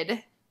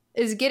Grid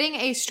is getting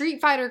a Street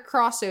Fighter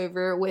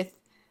crossover with,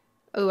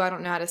 I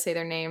don't know how to say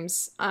their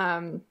names.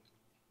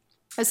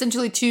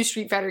 Essentially 2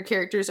 Street Fighter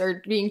characters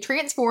are being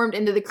transformed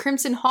into the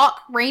Crimson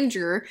Hawk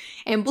Ranger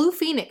and Blue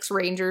Phoenix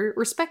Ranger,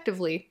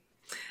 respectively.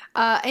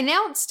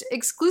 Announced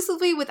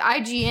exclusively with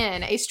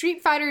IGN, a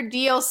Street Fighter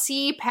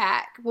DLC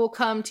pack will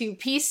come to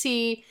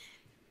PC,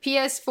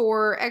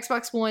 PS4,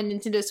 Xbox One,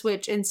 Nintendo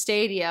Switch, and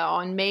Stadia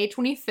on May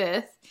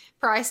 25th.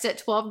 Priced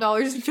at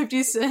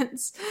 $12.50.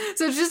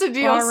 So it's just a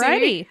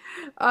DLC.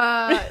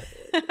 Alrighty.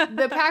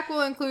 The pack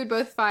will include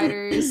both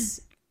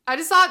fighters. I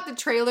just thought the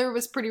trailer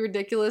was pretty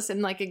ridiculous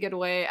in like a good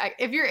way.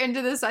 If you're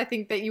into this, I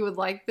think that you would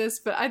like this,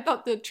 but I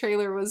thought the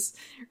trailer was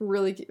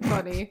really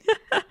funny.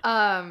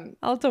 I'll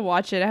have to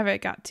watch it. I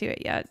haven't got to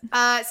it yet.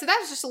 So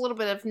that's just a little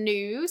bit of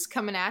news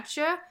coming at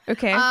you.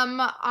 Okay.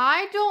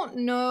 I don't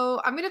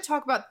know. I'm going to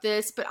talk about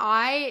this, but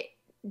I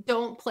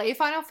don't play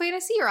Final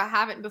Fantasy, or I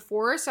haven't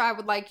before, so I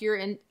would like your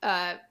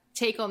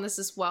take on this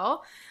as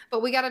well.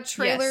 But we got a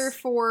trailer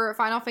for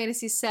Final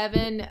Fantasy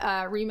VII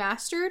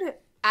Remastered.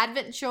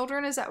 Advent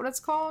Children, is that what it's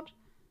called?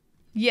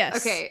 Yes.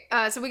 Okay,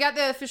 so we got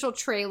the official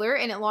trailer,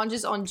 and it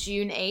launches on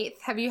June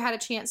 8th. Have you had a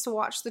chance to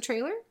watch the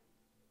trailer?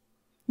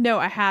 No,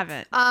 I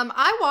haven't.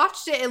 I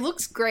watched it. It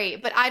looks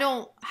great, but I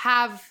don't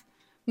have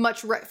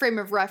much frame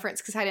of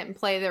reference because I didn't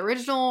play the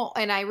original,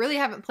 and I really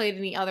haven't played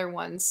any other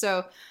ones,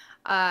 so...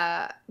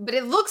 but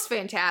it looks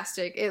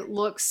fantastic. It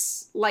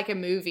looks like a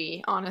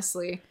movie,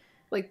 honestly.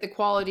 Like, the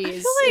quality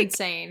is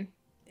insane.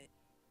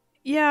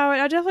 Yeah,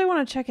 I definitely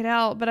want to check it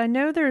out, but I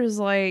know there's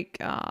like,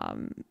 it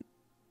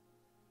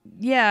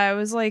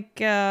was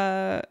like,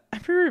 I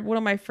remember one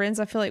of my friends,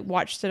 I feel like,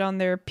 watched it on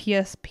their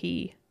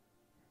PSP.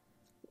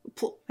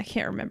 I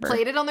can't remember.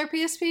 Played it on their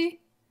PSP?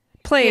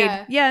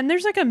 Played. Yeah, and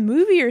there's like a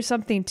movie or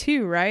something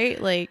too, right?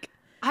 Like,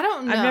 I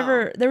don't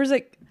know. There was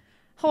like,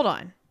 hold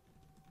on.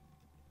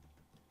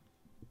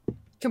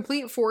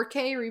 Complete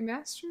 4K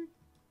remastered?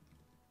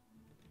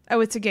 Oh,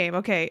 it's a game.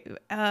 Okay.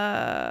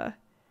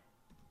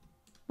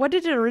 What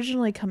did it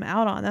originally come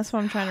out on? That's what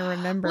I'm trying to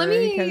remember.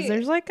 Because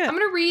there's like I'm going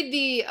to read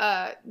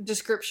the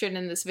description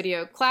in this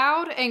video.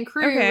 Cloud and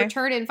crew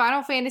return in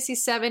Final Fantasy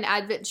VII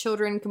Advent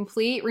Children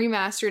Complete,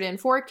 remastered in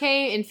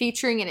 4K, and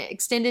featuring an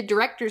extended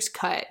director's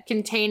cut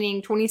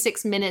containing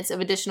 26 minutes of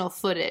additional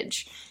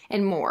footage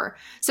and more.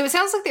 So it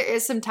sounds like there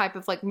is some type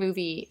of like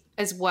movie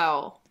as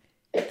well.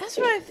 That's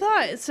what I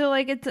thought. So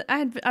like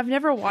I've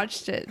never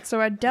watched it, so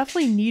I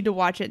definitely need to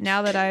watch it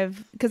now that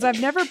because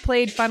I've never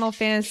played Final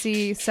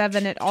Fantasy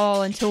VII at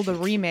all until the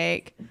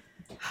remake.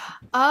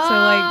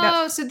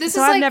 Oh, so this is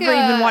I've like never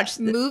even watched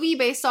movie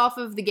based off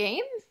of the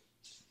game?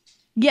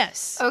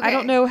 Yes. Okay. I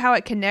don't know how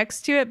it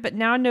connects to it, but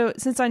now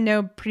since I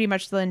know pretty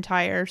much the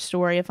entire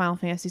story of Final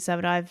Fantasy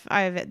VII,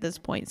 I've at this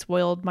point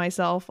spoiled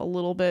myself a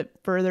little bit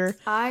further.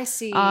 I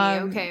see.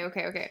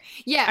 Okay.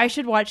 Yeah. I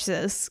should watch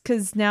this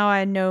because now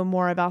I know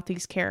more about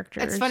these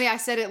characters. It's funny. I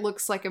said it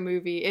looks like a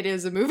movie. It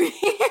is a movie.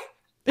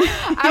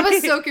 I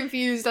was so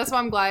confused. That's why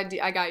I'm glad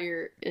I got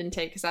your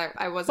intake because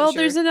I wasn't sure. Well,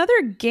 there's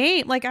another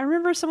game. Like I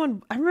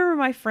remember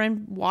my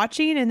friend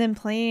watching and then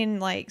playing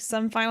like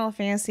some Final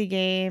Fantasy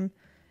game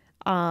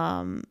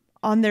on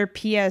their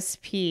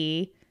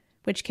PSP,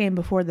 which came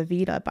before the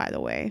Vita, by the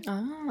way.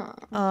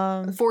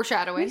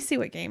 Foreshadowing. Let me see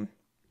what game.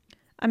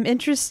 I'm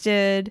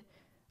interested.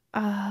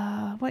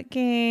 What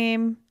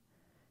game?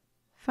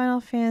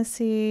 Final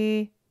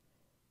Fantasy.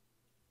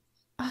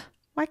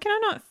 Why can I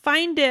not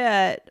find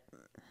it?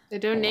 They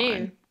don't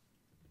name.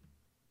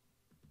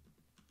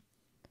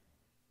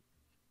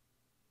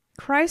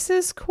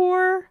 Crisis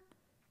Core.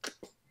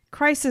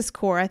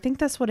 I think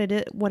that's what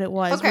it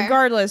was. Okay.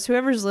 Regardless,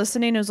 whoever's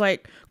listening is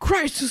like,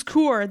 Crisis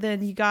Core,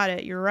 then you got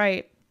it. You're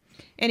right.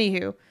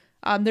 Anywho,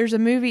 there's a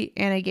movie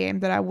and a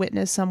game that I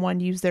witnessed someone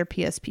use their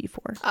PSP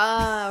for.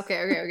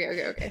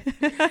 Okay.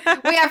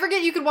 Wait, I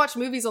forget you could watch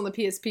movies on the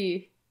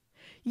PSP.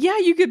 Yeah,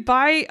 you could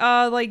buy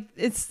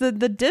it's the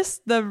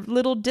disc, the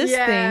little disc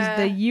things,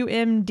 the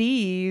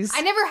UMDs.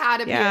 I never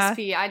had a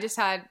PSP. I just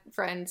had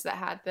friends that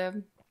had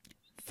them.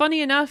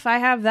 Funny enough, I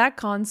have that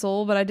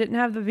console, but I didn't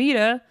have the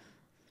Vita.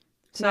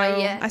 So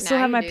I still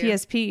have my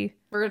PSP.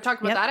 We're going to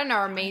talk about that in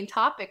our main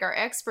topic, our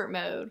expert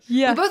mode.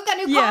 Yeah. We both got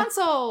new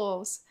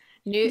consoles.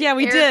 We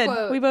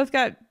did. We both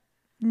got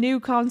new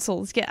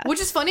consoles, yeah. Which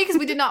is funny because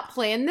we did not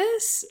plan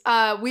this.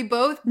 We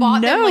both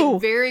bought them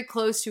like very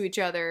close to each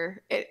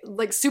other,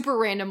 like super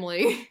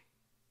randomly.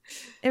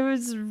 It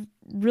was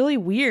really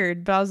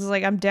weird, but I was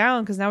like, I'm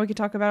down because now we can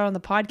talk about it on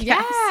the podcast.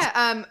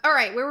 Yeah. All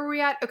right. Where were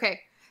we at? Okay.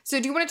 So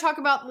do you want to talk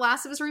about The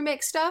Last of Us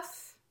remake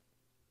stuff?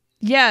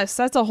 Yes,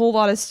 that's a whole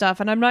lot of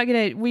stuff, and I'm not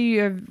gonna.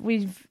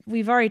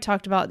 We've already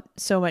talked about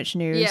so much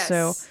news,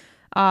 so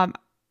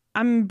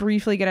I'm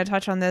briefly gonna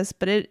touch on this,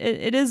 but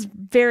it is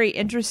very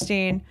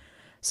interesting.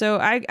 So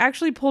I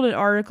actually pulled an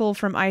article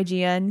from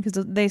IGN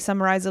because they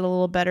summarize it a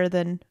little better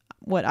than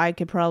what I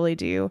could probably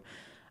do,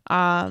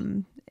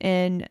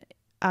 and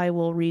I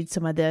will read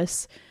some of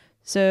this.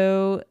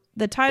 So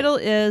the title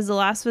is "The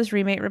Last of Us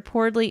remake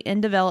reportedly in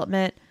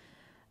development,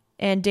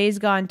 and Days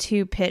Gone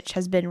 2 pitch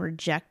has been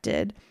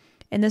rejected."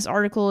 And this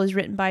article is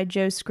written by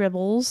Joe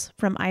Scribbles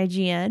from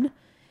IGN.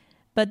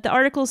 But the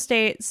article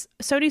states,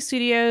 Sony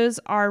Studios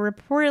are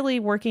reportedly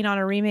working on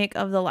a remake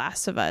of The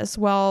Last of Us,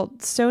 while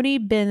Sony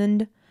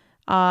Bend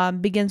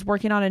begins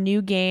working on a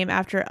new game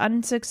after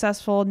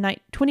unsuccessful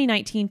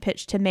 2019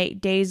 pitch to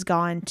make Days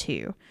Gone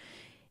 2.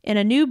 In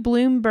a new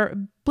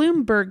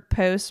Bloomberg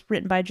post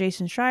written by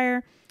Jason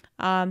Schreier,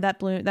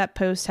 that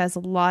post has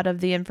a lot of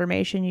the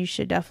information. You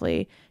should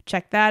definitely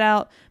check that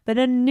out. But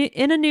in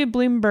a new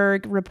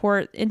Bloomberg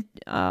report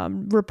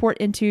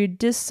into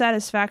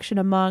dissatisfaction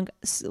among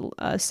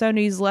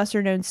Sony's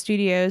lesser-known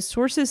studios,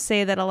 sources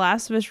say that a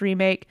Last of Us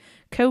remake,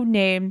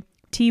 codenamed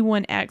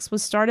T1X,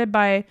 was started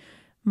by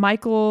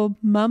Michael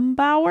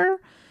Mumbauer,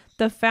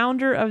 the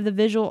founder of the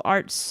Visual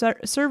Arts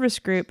Service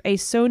Group, a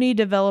Sony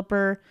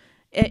developer,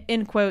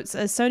 in quotes,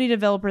 a Sony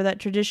developer that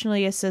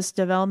traditionally assists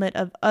development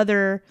of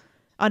other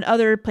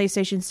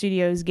PlayStation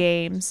Studios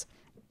games.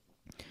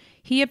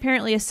 He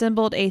apparently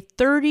assembled a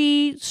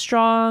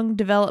 30-strong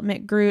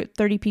development group,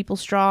 30 people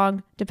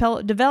strong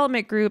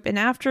development group, and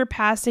after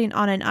passing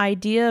on an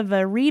idea of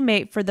a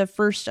remake for the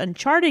first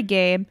Uncharted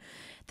game,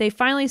 they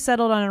finally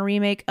settled on a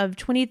remake of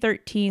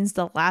 2013's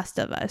The Last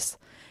of Us.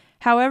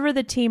 However,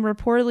 the team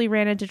reportedly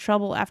ran into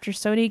trouble after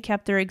Sony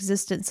kept their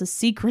existence a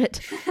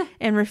secret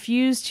and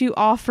refused to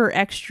offer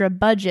extra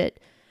budget.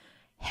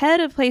 Head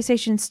of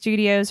PlayStation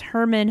Studios,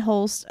 Herman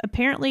Holst,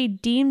 apparently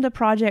deemed the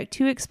project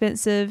too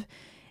expensive,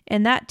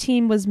 and that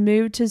team was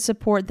moved to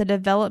support the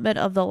development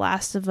of The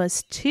Last of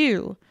Us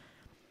 2.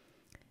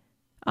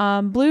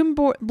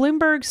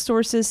 Bloomberg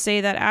sources say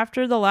that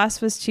after The Last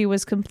of Us 2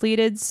 was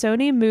completed,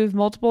 Sony moved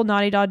multiple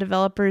Naughty Dog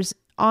developers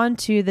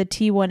onto the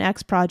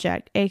T1X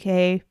project,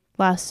 aka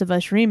Last of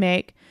Us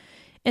Remake,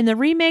 and the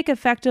remake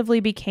effectively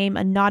became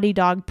a Naughty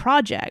Dog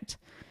project.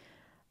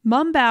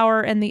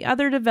 Mumbauer and the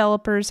other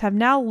developers have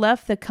now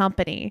left the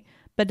company,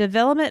 but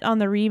development on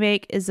the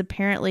remake is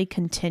apparently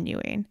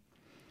continuing.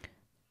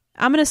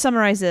 I'm going to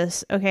summarize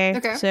this,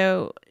 okay?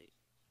 So,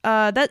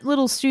 that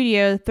little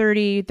studio,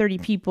 30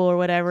 people or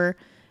whatever,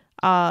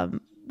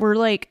 were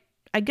like,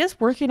 I guess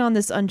working on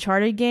this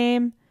Uncharted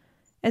game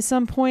at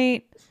some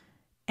point,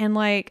 and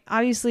like,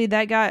 obviously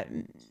that got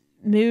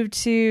moved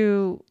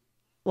to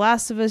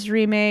Last of Us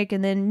remake,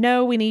 and then,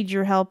 no, we need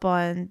your help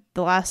on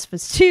The Last of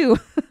Us 2.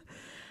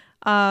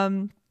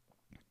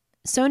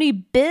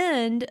 Sony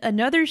Bend,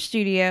 another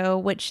studio,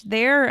 which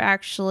they're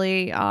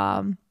actually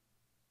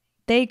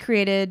they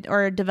created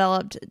or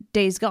developed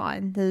Days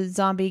Gone, the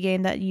zombie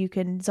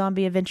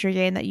adventure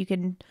game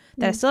that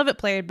I still haven't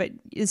played, but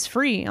is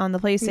free on the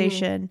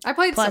PlayStation. I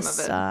played some of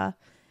it.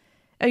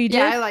 Oh, you did?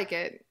 Yeah, I like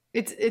it.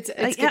 It's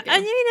good game. I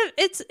mean,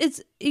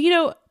 it's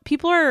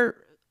people are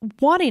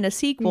wanting a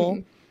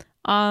sequel.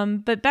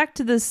 But back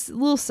to this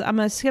I'm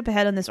gonna skip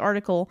ahead on this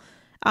article.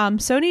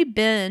 Sony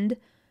Bend,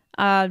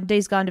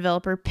 Days Gone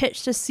developer,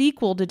 pitched a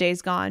sequel to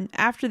Days Gone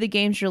after the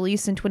game's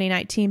release in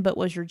 2019, but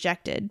was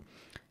rejected.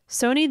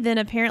 Sony then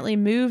apparently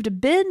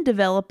moved Bend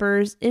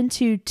developers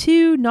into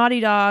two Naughty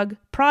Dog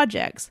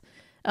projects,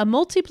 a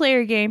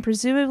multiplayer game,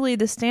 presumably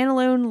the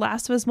standalone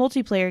Last of Us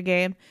multiplayer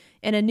game,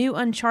 and a new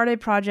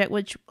Uncharted project,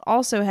 which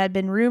also had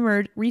been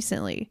rumored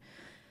recently.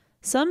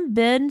 Some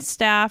Bend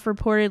staff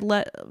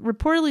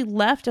reportedly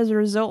left as a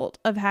result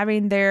of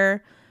having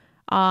their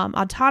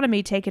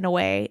autonomy taken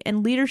away,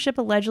 and leadership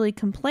allegedly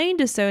complained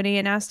to Sony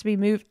and asked to be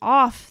moved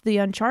off the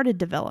Uncharted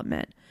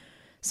development.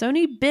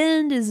 Sony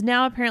Bend is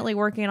now apparently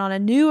working on a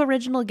new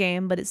original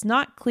game, but it's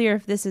not clear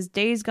if this is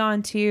Days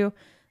Gone 2,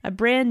 a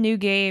brand new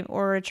game,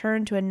 or a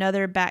return to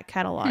another back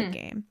catalog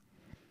game.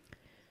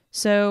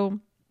 So,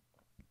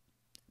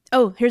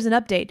 here's an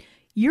update.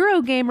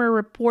 Eurogamer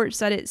reports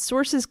that its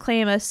sources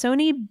claim a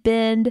Sony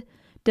Bend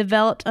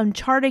developed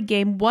Uncharted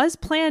game was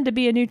planned to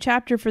be a new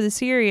chapter for the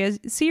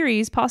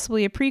series,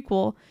 possibly a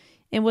prequel,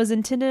 and was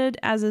intended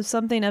as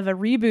something of a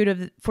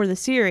reboot for the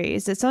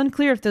series. It's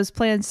unclear if those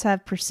plans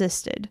have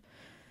persisted.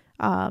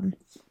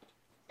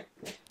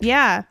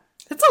 Yeah.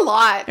 That's a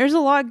lot. There's a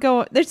lot.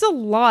 There's a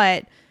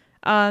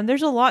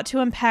lot to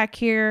unpack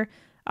here.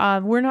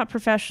 We're not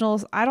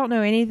professionals. I don't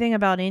know anything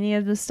about any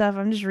of this stuff.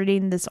 I'm just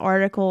reading this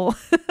article.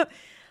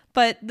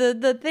 But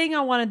the thing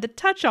I wanted to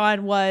touch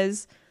on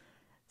was,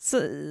 so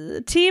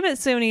the team at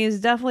Sony is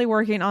definitely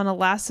working on a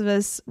Last of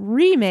Us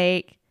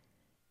remake,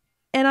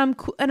 and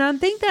I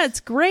think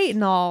that's great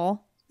and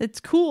all. It's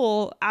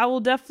cool. I will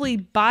definitely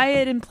buy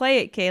it and play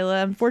it,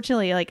 Kayla.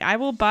 Unfortunately, I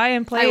will buy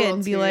and play it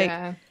and be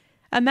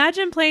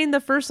imagine playing the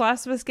first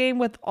Last of Us game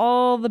with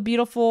all the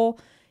beautiful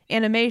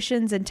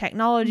animations and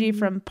technology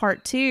from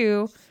part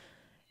 2.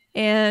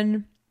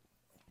 And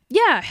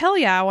yeah, hell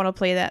yeah, I want to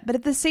play that. But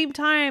at the same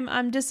time,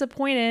 I'm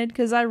disappointed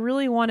because I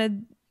really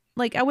wanted,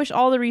 I wish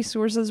all the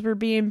resources were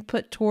being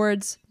put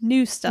towards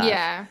new stuff.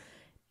 Yeah.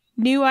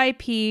 New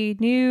IP,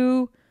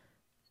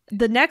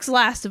 the next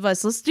Last of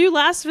Us. Let's do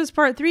Last of Us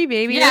Part 3,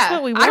 baby. Yeah, that's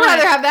what we want. I'd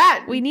rather have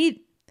that. We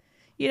need,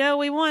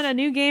 we want a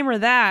new game or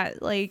that.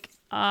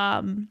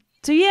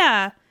 So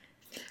yeah.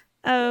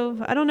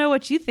 Oh, I don't know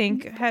what you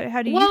think.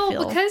 How do you feel?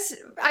 Well, because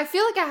I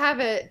feel like I have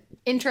an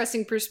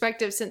interesting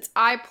perspective since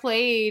I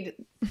played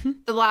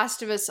The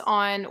Last of Us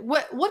on...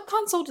 What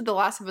console did The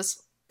Last of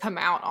Us come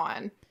out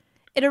on?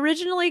 It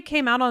originally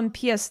came out on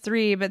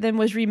PS3, but then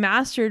was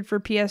remastered for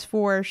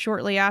PS4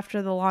 shortly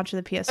after the launch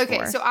of the PS4.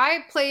 Okay, so I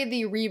played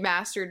the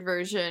remastered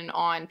version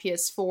on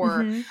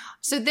PS4.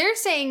 So they're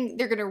saying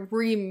they're going to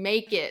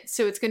remake it,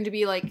 so it's going to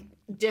be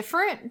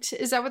different.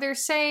 Is that what they're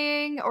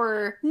saying?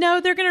 Or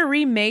no, they're going to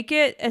remake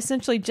it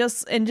essentially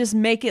just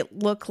make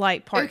it look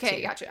like part 2.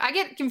 Okay, gotcha. I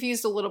get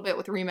confused a little bit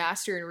with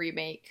remaster and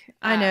remake.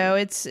 I know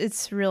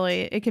it's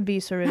really, it can be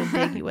sort of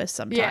ambiguous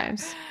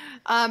sometimes. Yeah.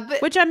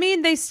 Which I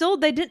mean,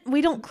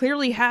 we don't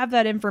clearly have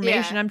that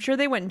information. I'm sure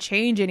they wouldn't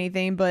change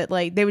anything, but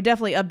they would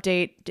definitely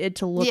update it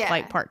to look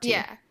like part 2.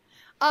 Yeah.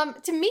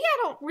 To me, I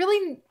don't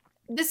really,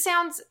 this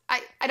sounds,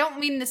 I don't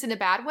mean this in a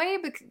bad way,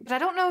 but I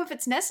don't know if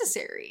it's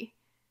necessary.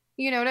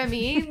 You know what I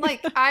mean?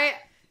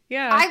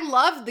 I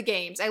love the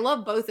games. I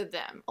love both of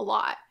them a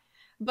lot,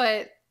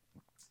 but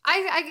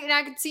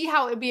I could see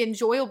how it'd be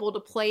enjoyable to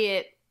play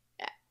it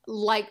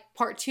like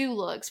part 2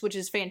 looks, which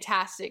is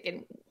fantastic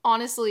and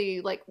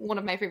honestly one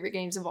of my favorite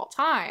games of all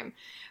time.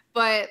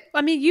 But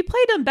I mean, you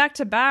played them back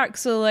to back,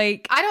 so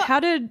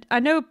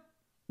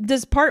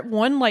does part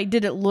 1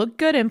 did it look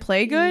good and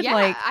play good?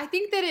 Yeah, I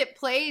think that it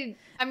played,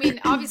 I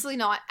mean, obviously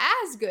not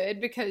as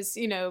good because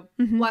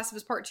Last of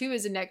Us Part 2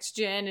 is a next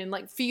gen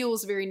and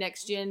feels very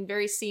next gen,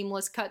 very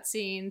seamless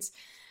cutscenes.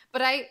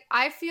 But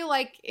I feel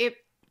like it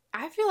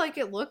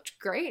looked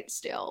great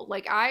still.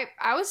 I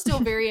was still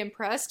very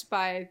impressed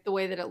by the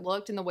way that it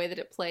looked and the way that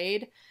it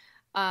played.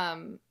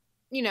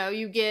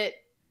 You get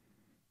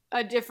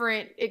a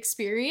different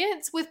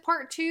experience with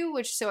part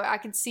 2, so I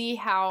could see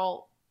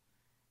how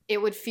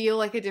it would feel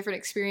like a different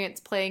experience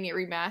playing it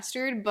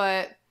remastered,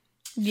 but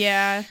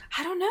yeah,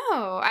 I don't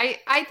know.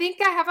 I think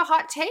I have a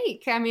hot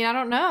take. I mean, I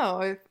don't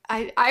know.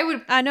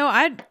 I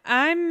know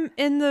I'm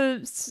in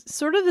the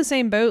sort of the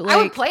same boat. I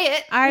would play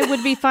it. I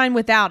would be fine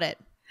without it.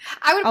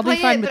 I'll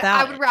play it, but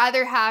I would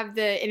rather have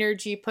the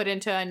energy put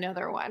into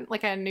another one,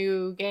 a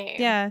new game.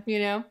 Yeah.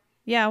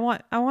 Yeah,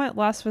 I want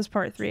Last of Us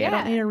Part 3. Yeah. I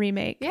don't need a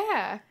remake.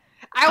 Yeah.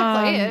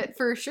 I'll play it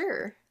for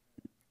sure.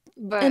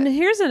 But and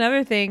here's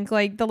another thing,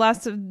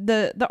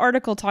 the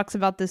article talks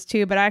about this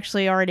too, but I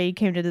actually already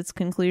came to this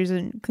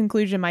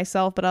conclusion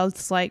myself, but I was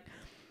just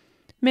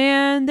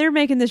man, they're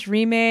making this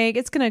remake.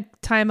 It's going to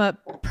time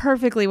up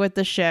perfectly with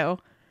the show.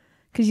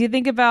 Because you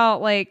think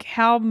about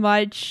how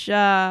much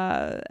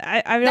I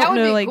don't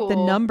know cool. The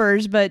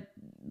numbers, but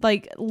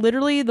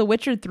literally The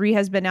Witcher 3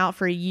 has been out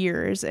for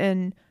years,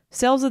 and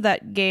sales of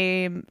that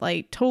game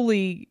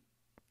totally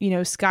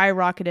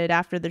skyrocketed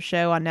after the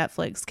show on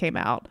Netflix came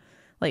out.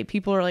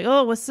 People are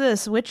oh, what's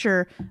this?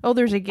 Witcher. Oh,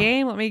 there's a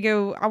game. Let me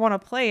go. I want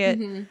to play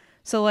it. Mm-hmm.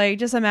 So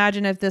just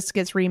imagine if this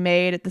gets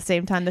remade at the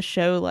same time the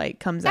show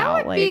comes out.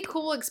 That would be a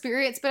cool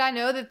experience, but I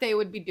know that they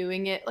would be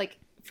doing it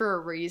for a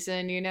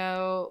reason,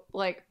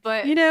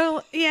 but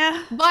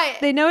yeah, but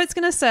they know it's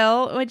gonna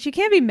sell, which you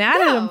can't be mad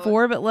at them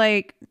for, but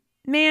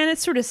man, it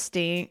sort of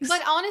stinks.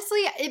 But honestly,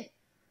 it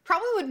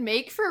probably would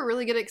make for a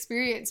really good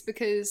experience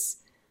because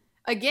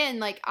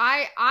again,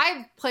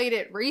 I've played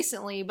it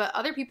recently, but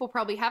other people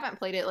probably haven't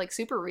played it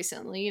super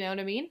recently, you know what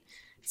I mean?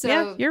 So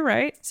yeah, you're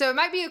right. So it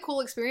might be a cool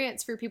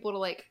experience for people to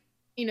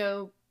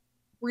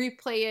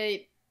replay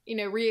it,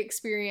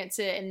 re-experience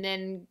it and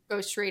then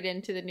go straight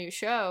into the new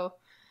show.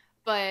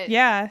 But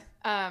yeah,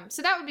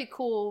 so that would be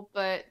cool,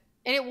 and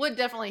it would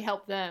definitely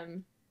help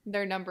them,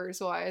 their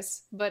numbers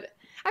wise. But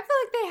I feel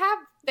like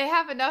they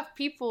have enough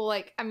people.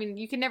 Like, I mean,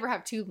 you can never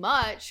have too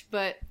much,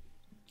 but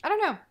I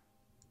don't know.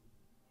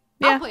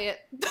 Yeah. I'll play it.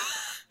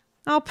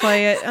 I'll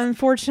play it.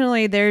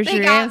 Unfortunately, there's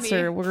your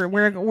answer.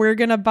 We're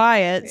gonna buy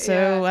it.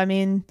 So I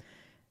mean,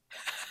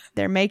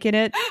 they're making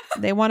it.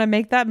 They want to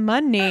make that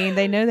money.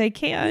 They know they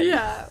can.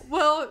 Yeah,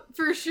 well,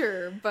 for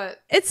sure.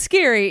 But it's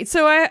scary.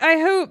 So I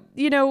hope,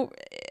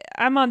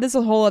 I'm on this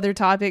a whole other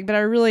topic, but I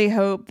really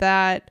hope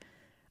that,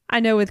 I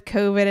know with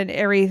COVID and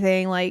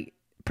everything, like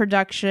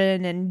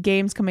production and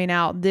games coming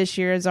out this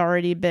year has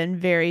already been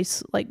very,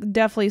 like,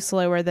 definitely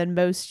slower than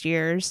most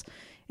years.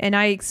 And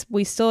I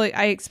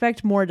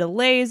expect more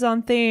delays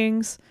on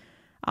things.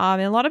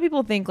 And a lot of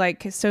people think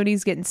like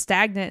Sony's getting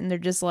stagnant and they're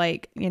just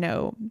like,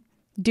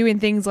 doing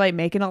things like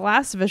making a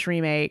Last of Us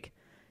remake.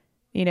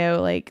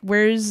 Like,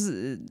 where's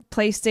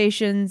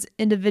PlayStation's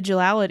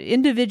individuality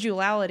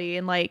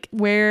and like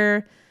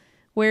where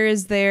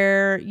is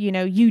their,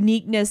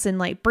 uniqueness and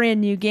like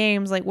brand new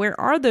games? Like, where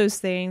are those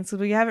things?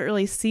 Because we haven't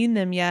really seen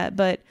them yet,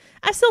 but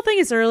I still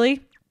think it's early.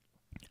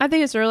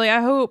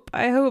 I hope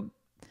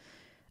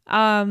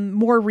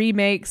more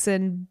remakes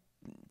and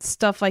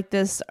stuff like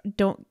this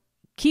don't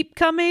keep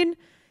coming,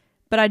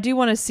 but I do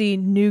want to see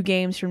new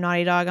games from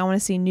Naughty Dog. I want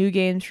to see new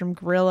games from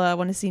Guerrilla. I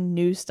want to see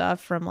new stuff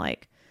from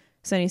like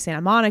Sony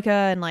Santa Monica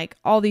and like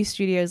all these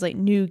studios, like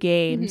new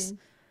games,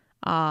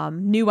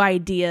 new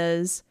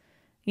ideas.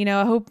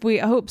 I hope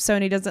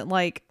Sony doesn't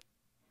like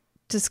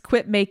just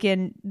quit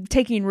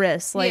taking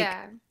risks. Like,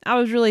 I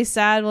was really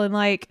sad when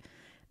like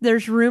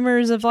there's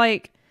rumors of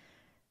like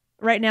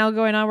right now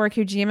going on where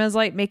Kojima's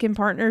like making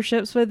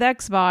partnerships with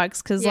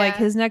Xbox because like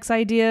his next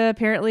idea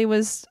apparently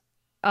was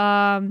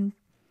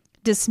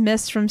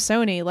dismissed from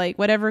Sony. Like,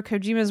 whatever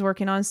Kojima's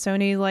working on,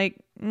 Sony like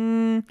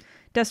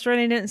Death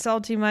Stranding didn't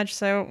sell too much,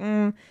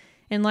 so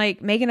and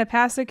like making a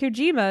pass at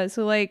Kojima.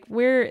 So like,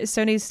 where is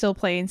Sony's still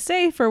playing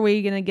safe, or are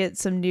we gonna get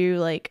some new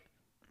like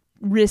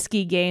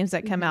risky games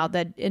that come out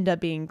that end up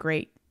being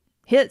great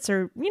hits?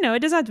 Or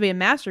it doesn't have to be a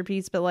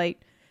masterpiece, but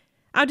like,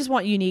 I just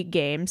want unique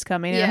games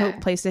coming, and I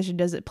hope PlayStation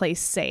does it play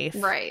safe.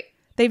 Right.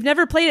 They've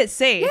never played it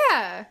safe.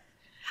 Yeah.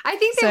 I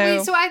think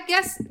that so I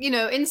guess,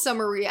 in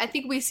summary, I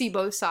think we see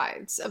both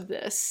sides of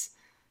this.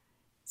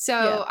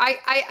 So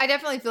I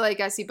definitely feel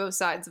like I see both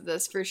sides of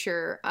this for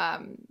sure.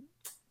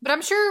 But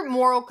I'm sure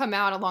more will come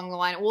out along the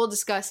line. We'll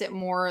discuss it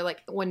more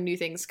like when new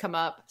things come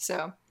up.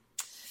 So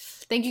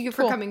thank you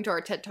for coming to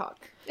our TED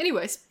Talk.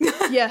 Anyways.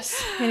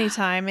 Yes.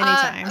 Anytime.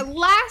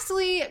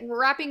 Lastly,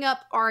 wrapping up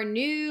our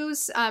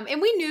news.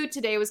 And we knew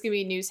today was going to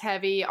be news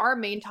heavy. Our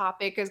main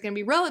topic is going to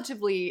be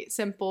relatively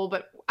simple,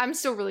 but I'm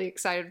still really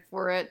excited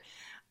for it.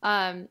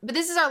 But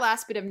this is our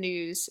last bit of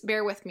news.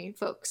 Bear with me,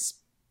 folks.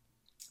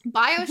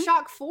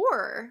 BioShock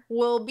 4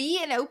 will be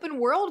an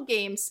open world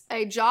game,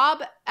 a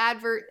job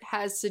advert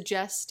has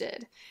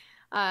suggested.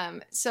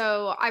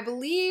 So I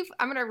believe,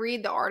 I'm going to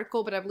read the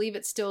article, but I believe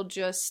it's still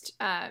just,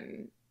 a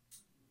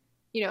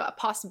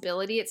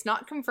possibility. It's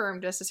not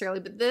confirmed necessarily,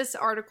 but this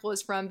article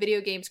is from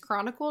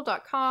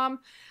videogameschronicle.com.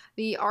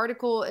 The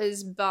article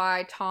is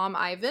by Tom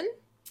Ivan.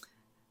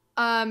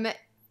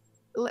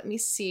 Let me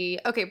see.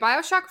 Okay,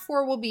 BioShock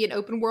 4 will be an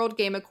open world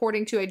game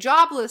according to a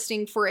job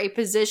listing for a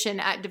position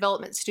at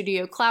development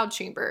studio Cloud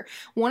Chamber.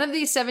 One of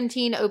these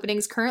 17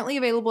 openings currently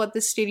available at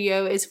the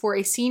studio is for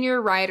a senior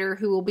writer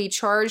who will be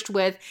charged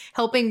with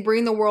helping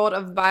bring the world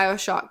of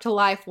BioShock to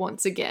life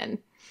once again.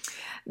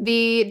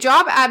 The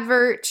job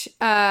advert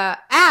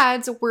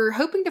adds, we're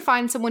hoping to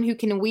find someone who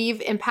can weave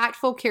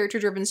impactful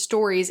character-driven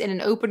stories in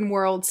an open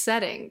world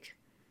setting.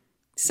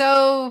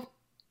 So,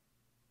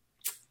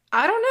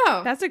 I don't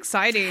know. That's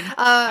exciting.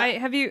 I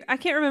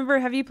can't remember.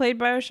 Have you played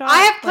BioShock? I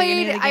have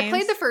played. I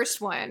played the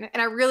first one,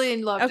 and I really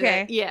loved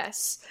it.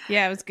 Yes.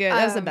 Yeah, it was good.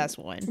 That was the best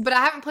one. But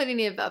I haven't played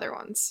any of the other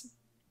ones.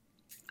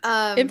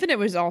 Infinite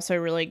was also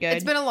really good.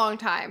 It's been a long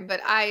time, but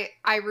I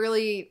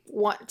really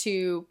want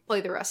to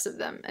play the rest of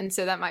them, and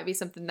so that might be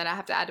something that I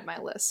have to add to my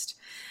list.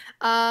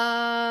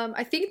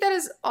 I think that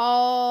is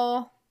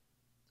all.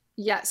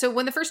 Yeah. So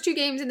when the first two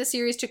games in the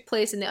series took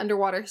place in the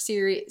underwater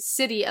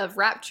city of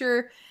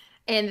Rapture,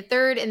 and the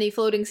third in the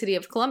floating city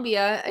of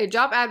Columbia, a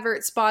job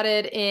advert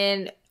spotted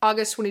in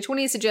August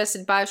 2020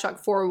 suggested BioShock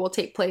 4 will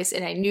take place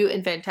in a new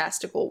and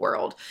fantastical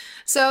world.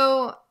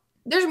 So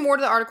there's more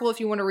to the article if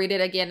you want to read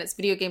it. Again, it's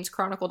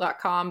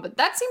videogameschronicle.com, but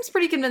that seems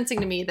pretty convincing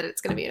to me that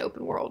it's going to be an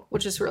open world,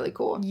 which is really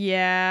cool.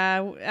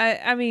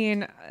 Yeah, I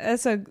mean,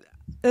 that's like,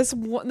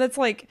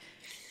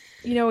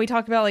 we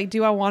talk about like,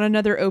 do I want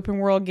another open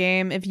world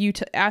game? If you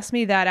asked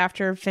me that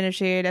after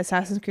finishing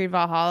Assassin's Creed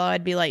Valhalla,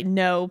 I'd be like,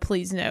 no,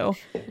 please no.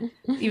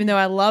 Even though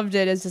I loved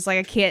it, it's just like,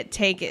 I can't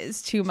take it.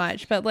 It's too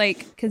much. But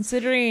like,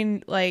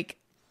 considering like,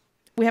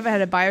 we haven't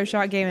had a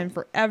BioShock game in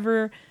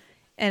forever,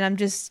 and I'm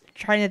just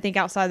trying to think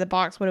outside the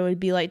box what it would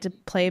be like to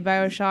play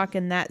BioShock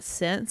in that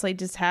sense. Like,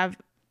 just have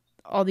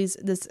all this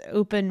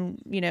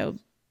open,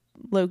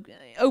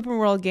 open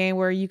world game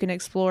where you can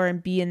explore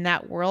and be in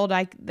that world,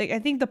 I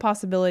think the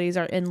possibilities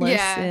are endless,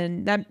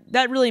 and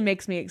that really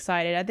makes me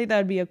excited. I think that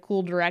would be a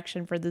cool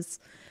direction for this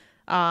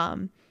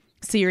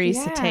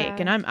series to take,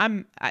 and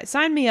I'm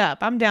sign me up.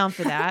 I'm down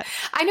for that.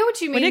 I know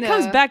what you mean. When it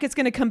comes back, it's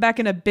going to come back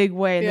in a big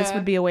way, and this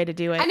would be a way to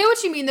do it. I know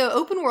what you mean, though.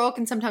 Open world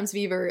can sometimes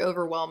be very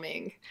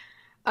overwhelming.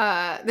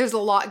 There's a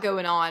lot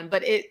going on,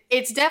 but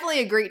it's definitely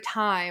a great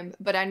time.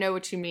 But I know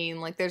what you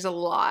mean. Like, there's a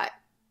lot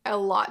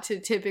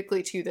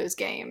to those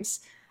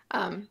games.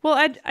 Well,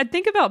 I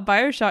think about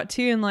BioShock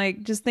too, and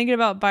like just thinking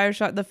about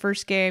BioShock, the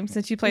first game,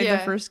 since you played the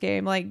first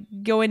game,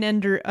 like going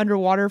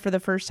underwater for the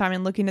first time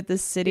and looking at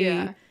this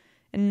city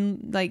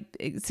and like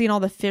seeing all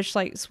the fish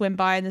like swim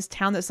by in this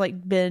town that's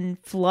like been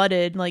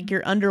flooded, like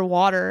you're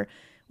underwater.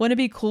 Wouldn't it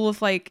be cool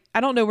if, like,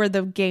 I don't know where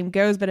the game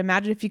goes, but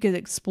imagine if you could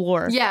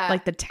explore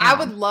like the town. I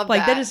would love that.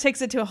 Like that just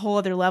takes it to a whole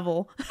other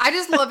level. I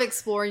just love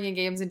exploring in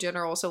games in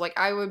general, so like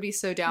I would be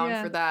so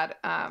down for that.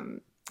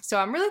 So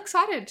I'm really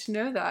excited to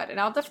know that, and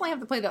I'll definitely have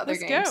to play the other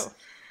games. Go.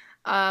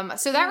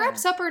 So that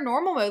wraps up our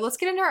normal mode. Let's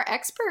get into our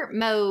expert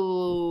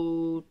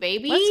mode,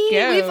 baby. Let's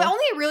go. We've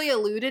only really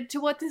alluded to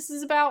what this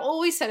is about.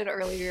 Well, we said it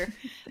earlier,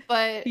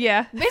 but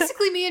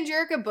basically me and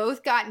Jerica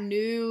both got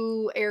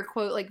new, air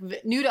quote, like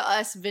new to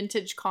us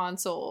vintage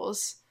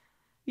consoles.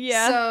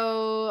 Yeah.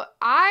 So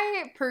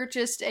I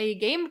purchased a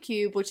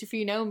GameCube, which if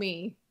you know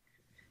me,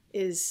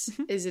 is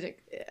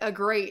a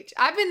great.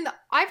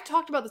 I've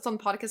talked about this on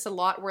podcasts a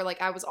lot, where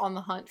like I was on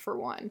the hunt for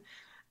one.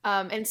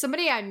 And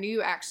somebody I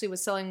knew actually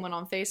was selling one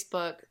on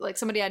Facebook, like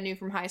somebody I knew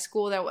from high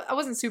school that I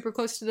wasn't super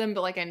close to them,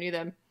 but like I knew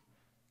them,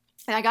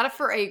 and I got it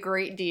for a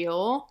great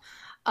deal.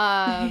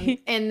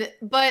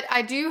 But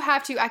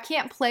I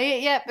can't play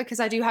it yet because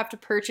I do have to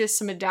purchase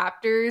some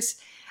adapters.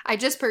 I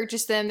just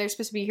purchased them. They're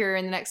supposed to be here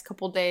in the next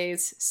couple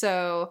days.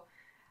 So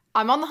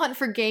I'm on the hunt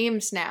for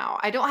games now.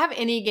 I don't have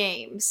any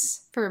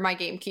games for my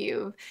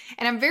GameCube,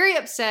 and I'm very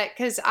upset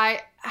because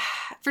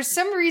for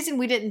some reason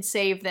we didn't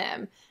save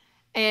them,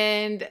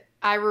 and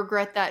I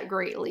regret that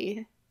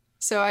greatly.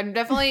 So I'm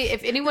definitely,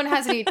 if anyone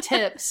has any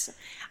tips,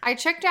 I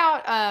checked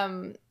out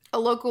a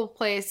local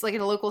place, like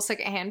in a local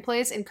secondhand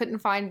place, and couldn't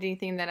find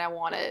anything that I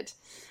wanted.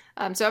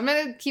 So I'm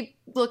going to keep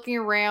looking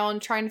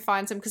around, trying to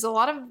find some, because a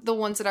lot of the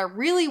ones that I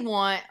really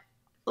want,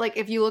 like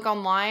if you look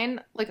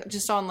online, like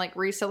just on like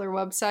reseller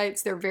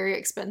websites, they're very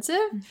expensive.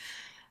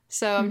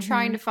 So I'm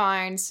trying to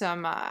find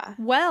some.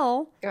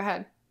 Go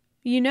ahead.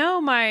 You know,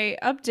 my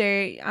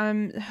update,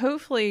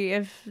 hopefully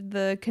if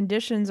the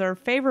conditions are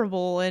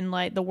favorable and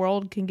like the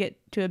world can get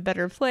to a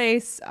better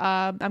place,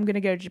 I'm going to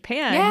go to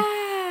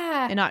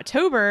Japan in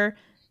October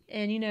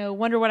and, you know,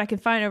 wonder what I can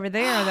find over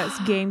there that's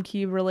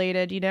GameCube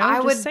related, you know? I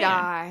would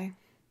die.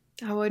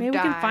 Maybe we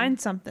can find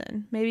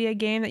something. Maybe a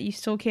game that you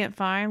still can't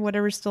find,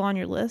 whatever's still on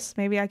your list.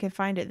 Maybe I can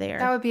find it there.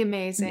 That would be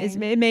amazing.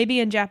 It may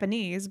be in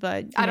Japanese,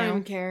 but I don't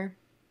even care.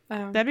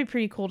 That'd be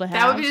pretty cool to have.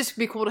 That would just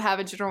be cool to have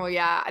in general.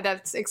 Yeah,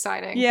 that's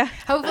exciting. Yeah.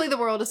 Hopefully the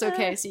world is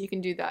okay so you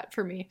can do that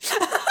for me.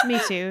 Me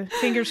too.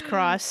 Fingers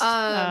crossed.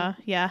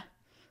 Yeah.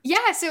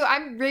 Yeah, so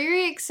I'm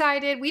very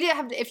excited. We did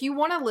have, if you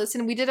want to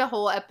listen, we did a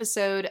whole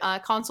episode,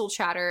 console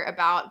chatter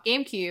about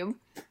GameCube.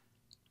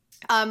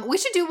 We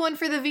should do one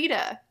for the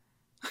Vita.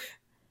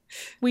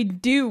 We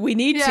do. We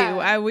need to.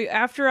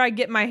 After I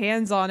get my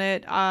hands on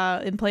it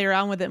and play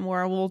around with it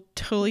more, we'll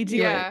totally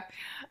do it.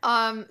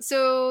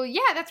 So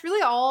yeah, that's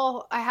really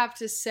all I have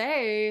to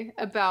say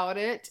about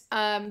it.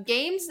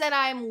 Games that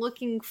I'm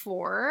looking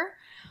for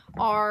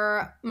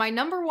are, my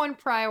number one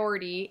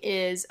priority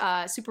is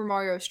Super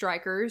Mario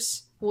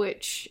Strikers,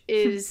 which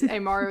is a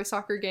Mario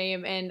soccer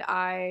game, and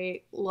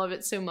I love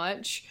it so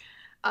much.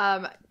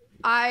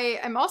 I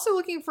am also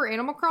looking for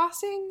Animal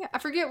Crossing. I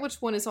forget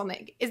which one is on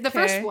the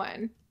first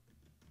one.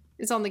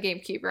 It's on the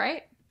GameCube,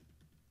 right?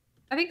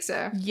 I think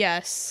so.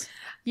 Yes.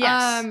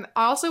 I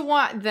also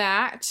want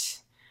that.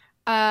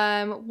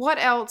 What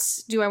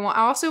else do I want?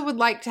 I also would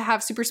like to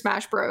have Super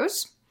Smash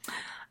Bros.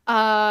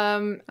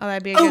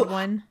 That'd be a good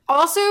one.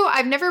 Also,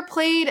 I've never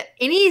played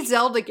any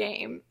Zelda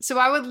game, so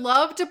I would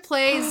love to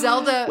play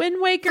Zelda Wind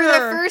Waker for the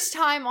first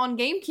time on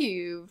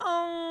GameCube.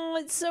 Oh,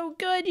 it's so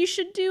good. You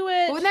should do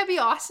it. Wouldn't that be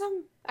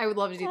awesome? I would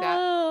love to do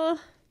that.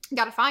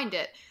 Gotta find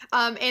it.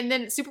 And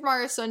then Super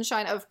Mario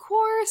Sunshine, of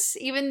course,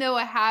 even though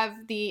I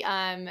have the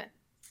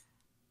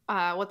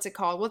what's it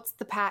called? What's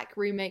the pack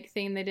remake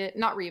thing they did?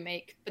 Not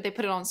remake, but they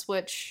put it on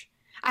Switch.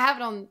 I have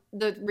it on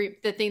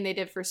the thing they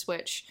did for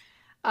Switch.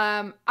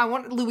 I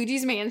want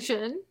Luigi's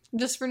Mansion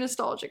just for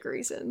nostalgic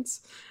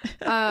reasons.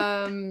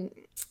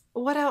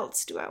 What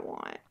else do I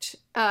want?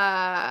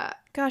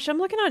 Gosh, I'm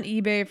looking on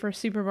eBay for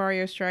Super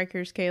Mario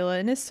Strikers, Kayla,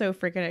 and it's so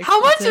freaking expensive. How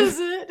much is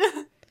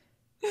it?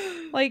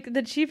 Like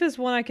the cheapest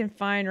one I can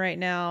find right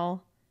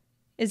now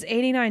is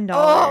 $89.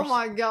 Oh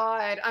my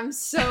god, I'm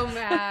so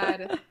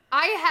mad.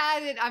 I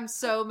had it. I'm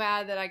so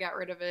mad that I got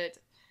rid of it.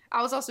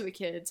 I was also a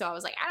kid, so I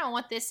was like, I don't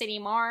want this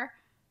anymore.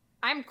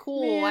 I'm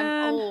cool. Man.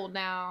 I'm old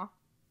now.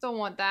 Don't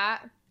want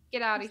that.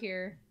 Get out of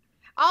here.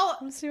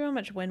 Let's see how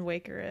much Wind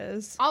Waker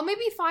is. I'll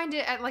maybe find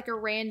it at like a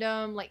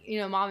random, like, you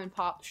know, mom and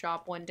pop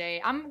shop one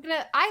day.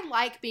 I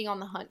like being on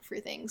the hunt for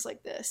things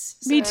like this.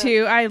 So, me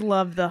too. I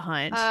love the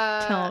hunt.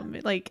 Tell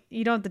me, like,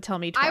 you don't have to tell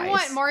me twice. I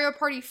want Mario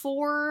Party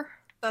 4.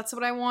 That's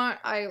what I want.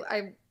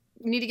 I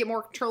need to get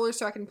more controllers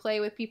so I can play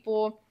with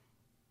people.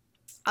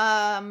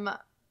 I'm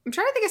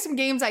trying to think of some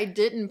games I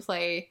didn't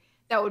play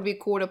that would be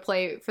cool to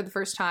play for the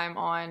first time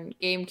on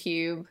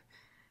GameCube.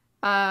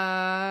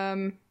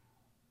 I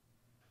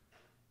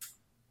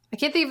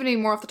can't think of any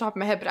more off the top of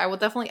my head, but I will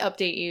definitely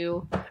update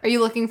you. Are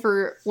you looking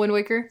for Wind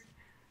Waker?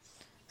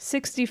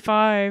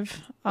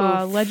 65.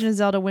 Legend of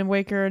Zelda Wind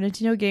Waker,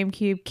 Nintendo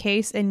GameCube,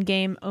 case and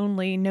game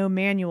only, no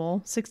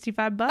manual.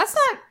 $65. That's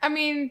not, I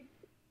mean,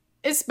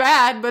 it's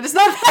bad, but it's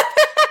not that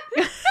bad.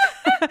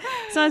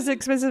 It's not as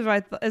expensive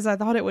as I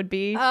thought it would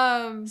be.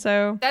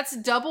 So that's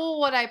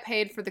double what I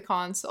paid for the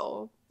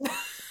console.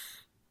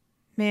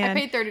 Man,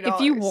 I paid $30.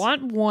 If you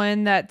want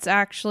one that's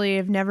actually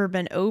have never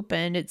been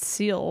opened, it's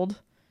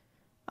sealed.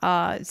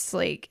 It's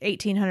like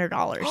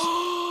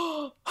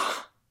 $1,800.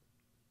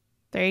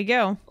 There you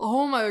go.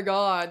 Oh my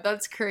god,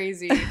 that's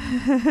crazy.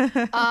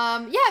 Yeah,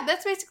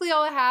 that's basically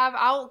all I have.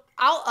 I'll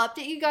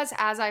update you guys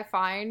as I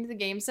find the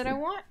games that I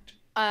want.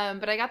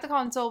 But I got the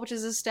console, which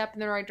is a step in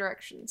the right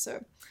direction.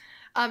 So,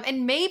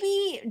 and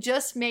maybe,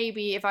 just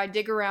maybe, if I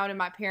dig around in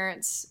my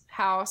parents'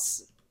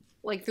 house,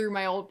 like through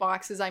my old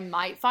boxes, I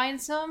might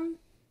find some.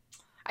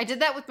 I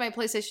did that with my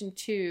PlayStation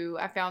 2.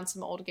 I found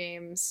some old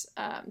games.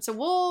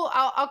 So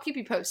I'll keep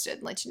you posted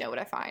and let you know what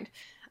I find.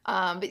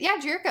 But yeah,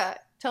 Jirka,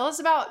 tell us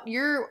about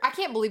I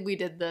can't believe we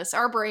did this.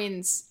 Our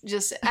brains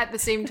just at the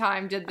same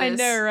time did this. I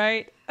know,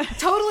 right?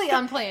 Totally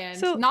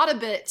unplanned. Not a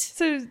bit.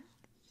 So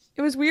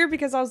it was weird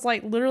because I was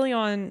like literally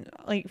on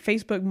like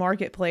Facebook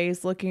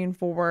Marketplace looking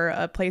for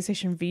a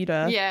PlayStation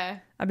Vita. Yeah.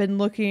 I've been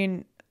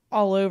looking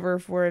all over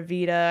for a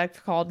Vita.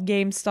 I've called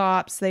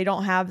GameStops. They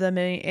don't have them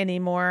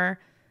anymore.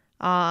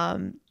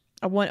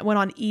 I went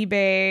on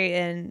eBay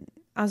and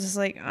I was just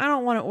like, I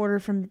don't want to order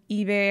from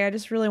eBay. I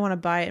just really want to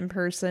buy it in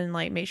person,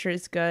 like make sure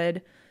it's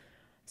good.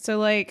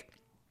 So I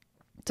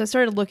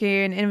started looking,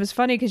 and it was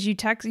funny because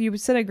you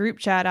sent a group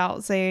chat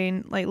out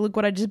saying like, look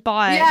what I just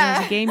bought.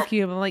 Yeah. And it was a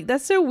GameCube. I'm like,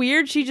 that's so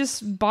weird. She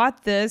just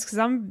bought this because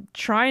I'm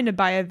trying to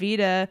buy a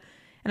Vita,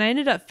 and I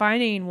ended up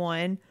finding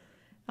one.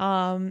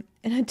 And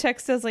a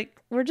text says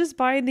like, we're just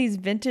buying these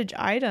vintage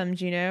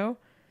items, you know?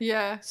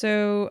 Yeah.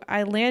 So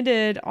I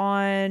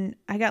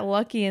got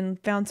lucky and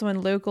found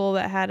someone local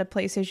that had a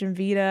PlayStation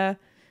Vita.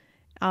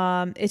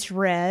 It's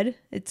red.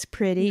 It's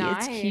pretty.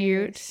 Nice. It's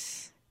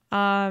cute.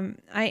 I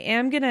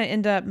am going to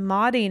end up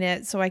modding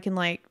it so I can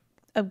like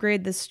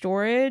upgrade the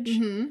storage.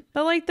 Mm-hmm.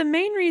 But like the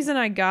main reason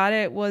I got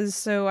it was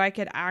so I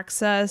could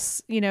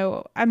access, you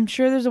know, I'm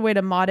sure there's a way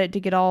to mod it to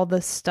get all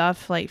the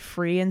stuff like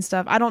free and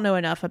stuff. I don't know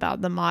enough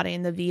about the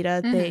modding the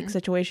Vita thing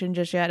situation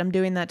just yet. I'm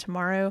doing that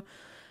tomorrow.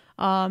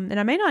 And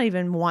I may not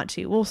even want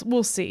to.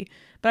 We'll see.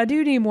 But I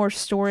do need more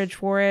storage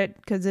for it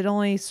because it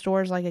only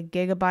stores like a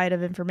gigabyte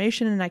of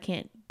information, and I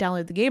can't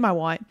download the game I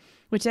want.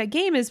 Which that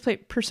game is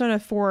Persona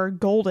 4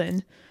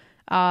 Golden.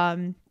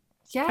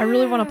 Yeah. I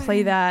really want to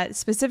play that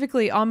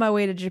specifically on my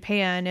way to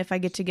Japan. If I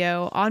get to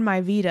go on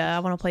my Vita, I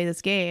want to play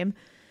this game.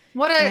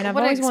 I've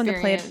always wanted to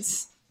play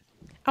it.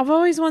 I've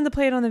always wanted to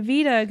play it on the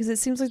Vita because it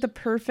seems like the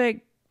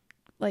perfect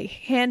like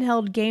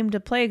handheld game to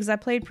play. Because I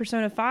played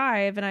Persona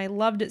 5 and I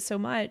loved it so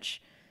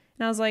much.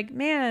 And I was like,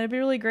 man, it'd be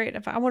really great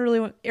if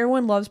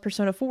everyone loves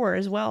Persona 4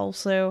 as well.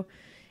 So,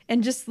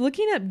 and just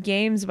looking up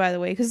games, by the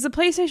way, because the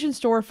PlayStation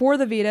Store for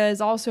the Vita is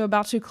also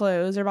about to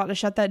close. They're about to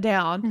shut that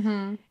down.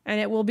 Mm-hmm.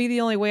 And it will be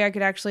the only way I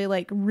could actually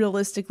like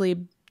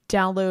realistically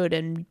download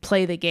and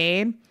play the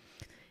game.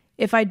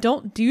 If I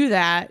don't do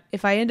that,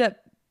 if I end up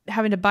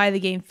having to buy the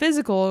game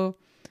physical,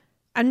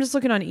 I'm just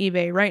looking on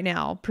eBay right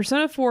now.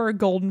 Persona 4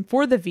 Golden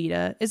for the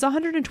Vita is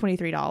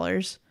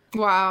 $123.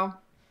 Wow.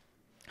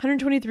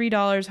 $123,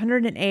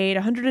 $108,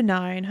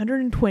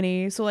 $109,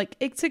 $120. So like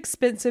it's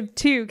expensive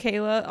too,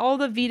 Kayla. All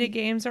the Vita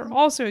games are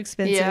also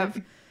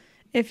expensive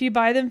if you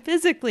buy them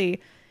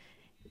physically.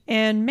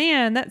 And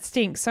man, that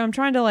stinks. So I'm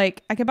trying to I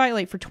could buy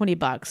it for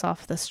 $20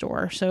 off the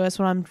store. So that's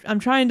what I'm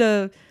trying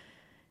to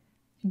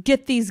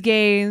get these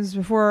games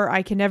before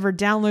I can never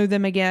download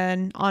them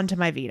again onto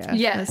my Vita.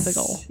 Yes. That's the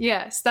goal.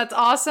 Yes, that's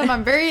awesome.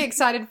 I'm very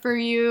excited for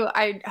you.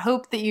 I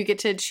hope that you get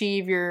to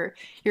achieve your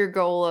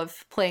goal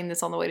of playing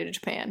this on the way to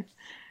Japan.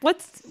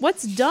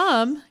 What's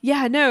dumb?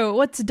 Yeah, no.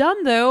 What's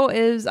dumb though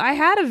is I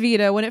had a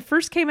Vita when it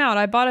first came out.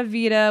 I bought a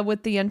Vita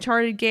with the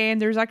Uncharted game.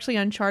 There's actually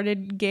an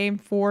Uncharted game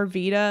for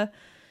Vita,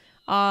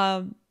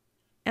 and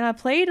I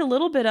played a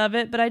little bit of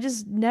it, but I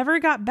just never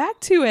got back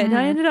to it. And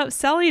I ended up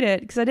selling it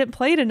because I didn't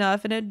play it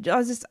enough. And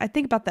I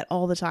think about that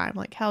all the time.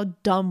 Like, how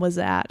dumb was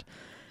that?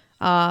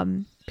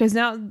 Because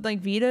now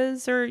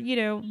Vitas are,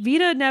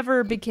 Vita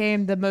never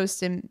became the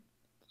most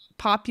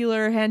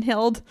popular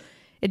handheld.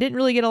 It didn't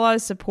really get a lot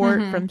of support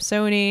from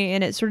Sony,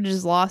 and it sort of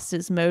just lost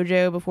its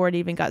mojo before it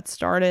even got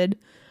started.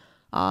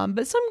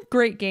 But some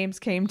great games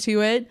came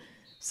to it.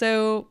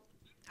 So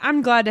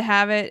I'm glad to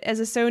have it. As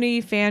a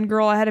Sony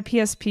fangirl, I had a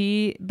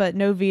PSP, but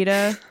no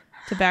Vita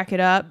to back it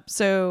up.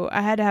 So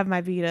I had to have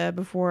my Vita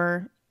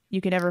before you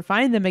can ever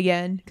find them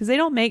again. Because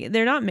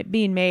they're not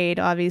being made,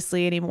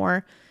 obviously,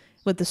 anymore,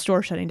 with the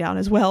store shutting down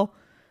as well.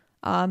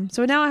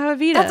 So now I have a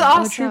Vita. That's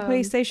awesome. I'm a true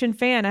PlayStation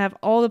fan. I have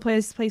all the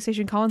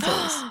PlayStation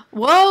consoles.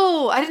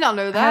 Whoa, I did not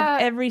know that. I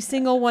have every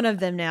single one of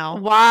them now.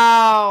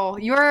 Wow.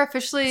 You are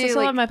officially... So I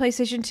still have my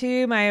PlayStation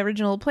 2. My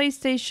original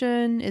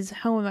PlayStation is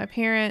home with my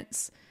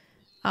parents.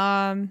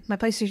 My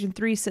PlayStation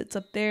 3 sits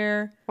up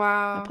there.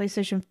 Wow. My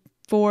PlayStation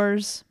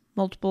 4s,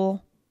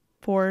 multiple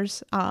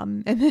 4s.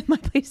 And then my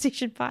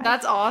PlayStation 5.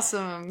 That's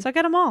awesome. So I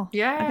got them all.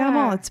 Yeah. I got them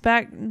all. It's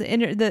back.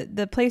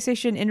 The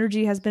PlayStation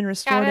energy has been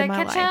restored in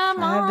my life. I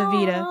have the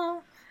Vita.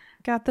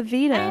 Got the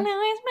Vita. I know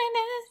it's my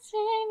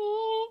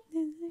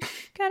destiny.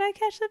 Gotta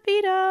catch the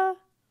Vita.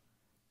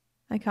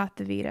 I caught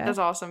the Vita. That's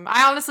awesome.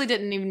 I honestly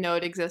didn't even know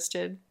it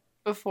existed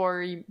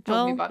before you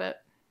told me about it.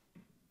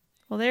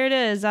 Well, there it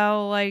is.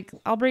 I'll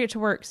bring it to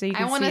work so you can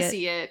see it. I want to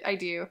see it. I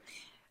do.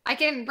 I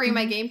can bring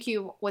my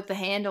GameCube with the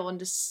handle and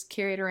just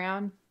carry it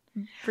around.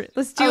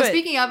 Let's do it.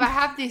 Speaking of, I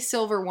have the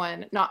silver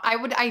one. No, I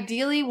would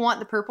ideally want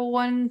the purple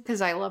one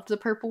because I loved the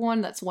purple one.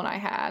 That's one I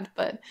had,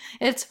 but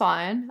it's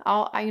fine.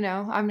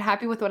 I'm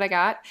happy with what I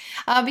got.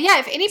 But yeah,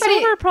 if anybody,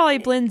 silver probably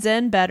blends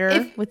in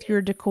better with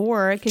your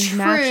decor. It can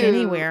match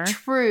anywhere.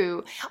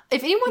 True.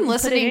 If anyone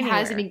listening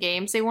has any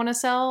games they want to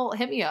sell,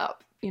 hit me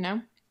up.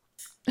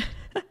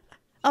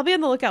 I'll be on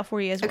the lookout for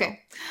you as well.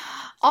 Okay.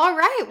 All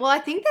right. Well, I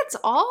think that's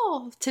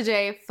all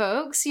today,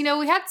 folks. We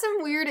had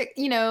some weird,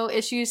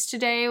 issues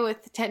today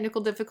with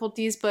technical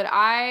difficulties, but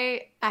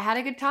I had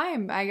a good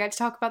time. I got to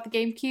talk about the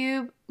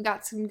GameCube. We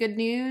got some good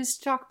news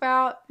to talk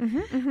about.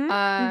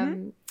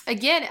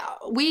 Again,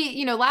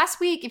 we, last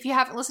week, if you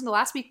haven't listened to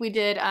last week, we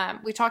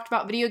talked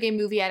about video game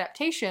movie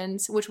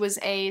adaptations, which was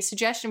a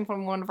suggestion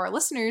from one of our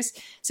listeners.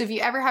 So if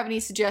you ever have any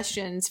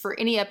suggestions for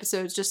any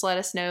episodes, just let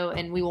us know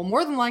and we will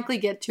more than likely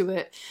get to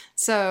it.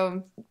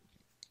 So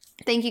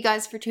thank you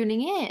guys for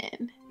tuning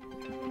in.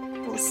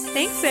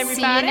 Thanks,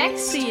 everybody.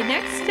 See you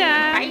next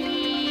time. Bye.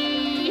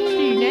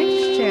 See you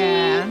next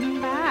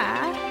time.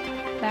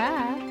 Bye.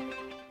 Bye.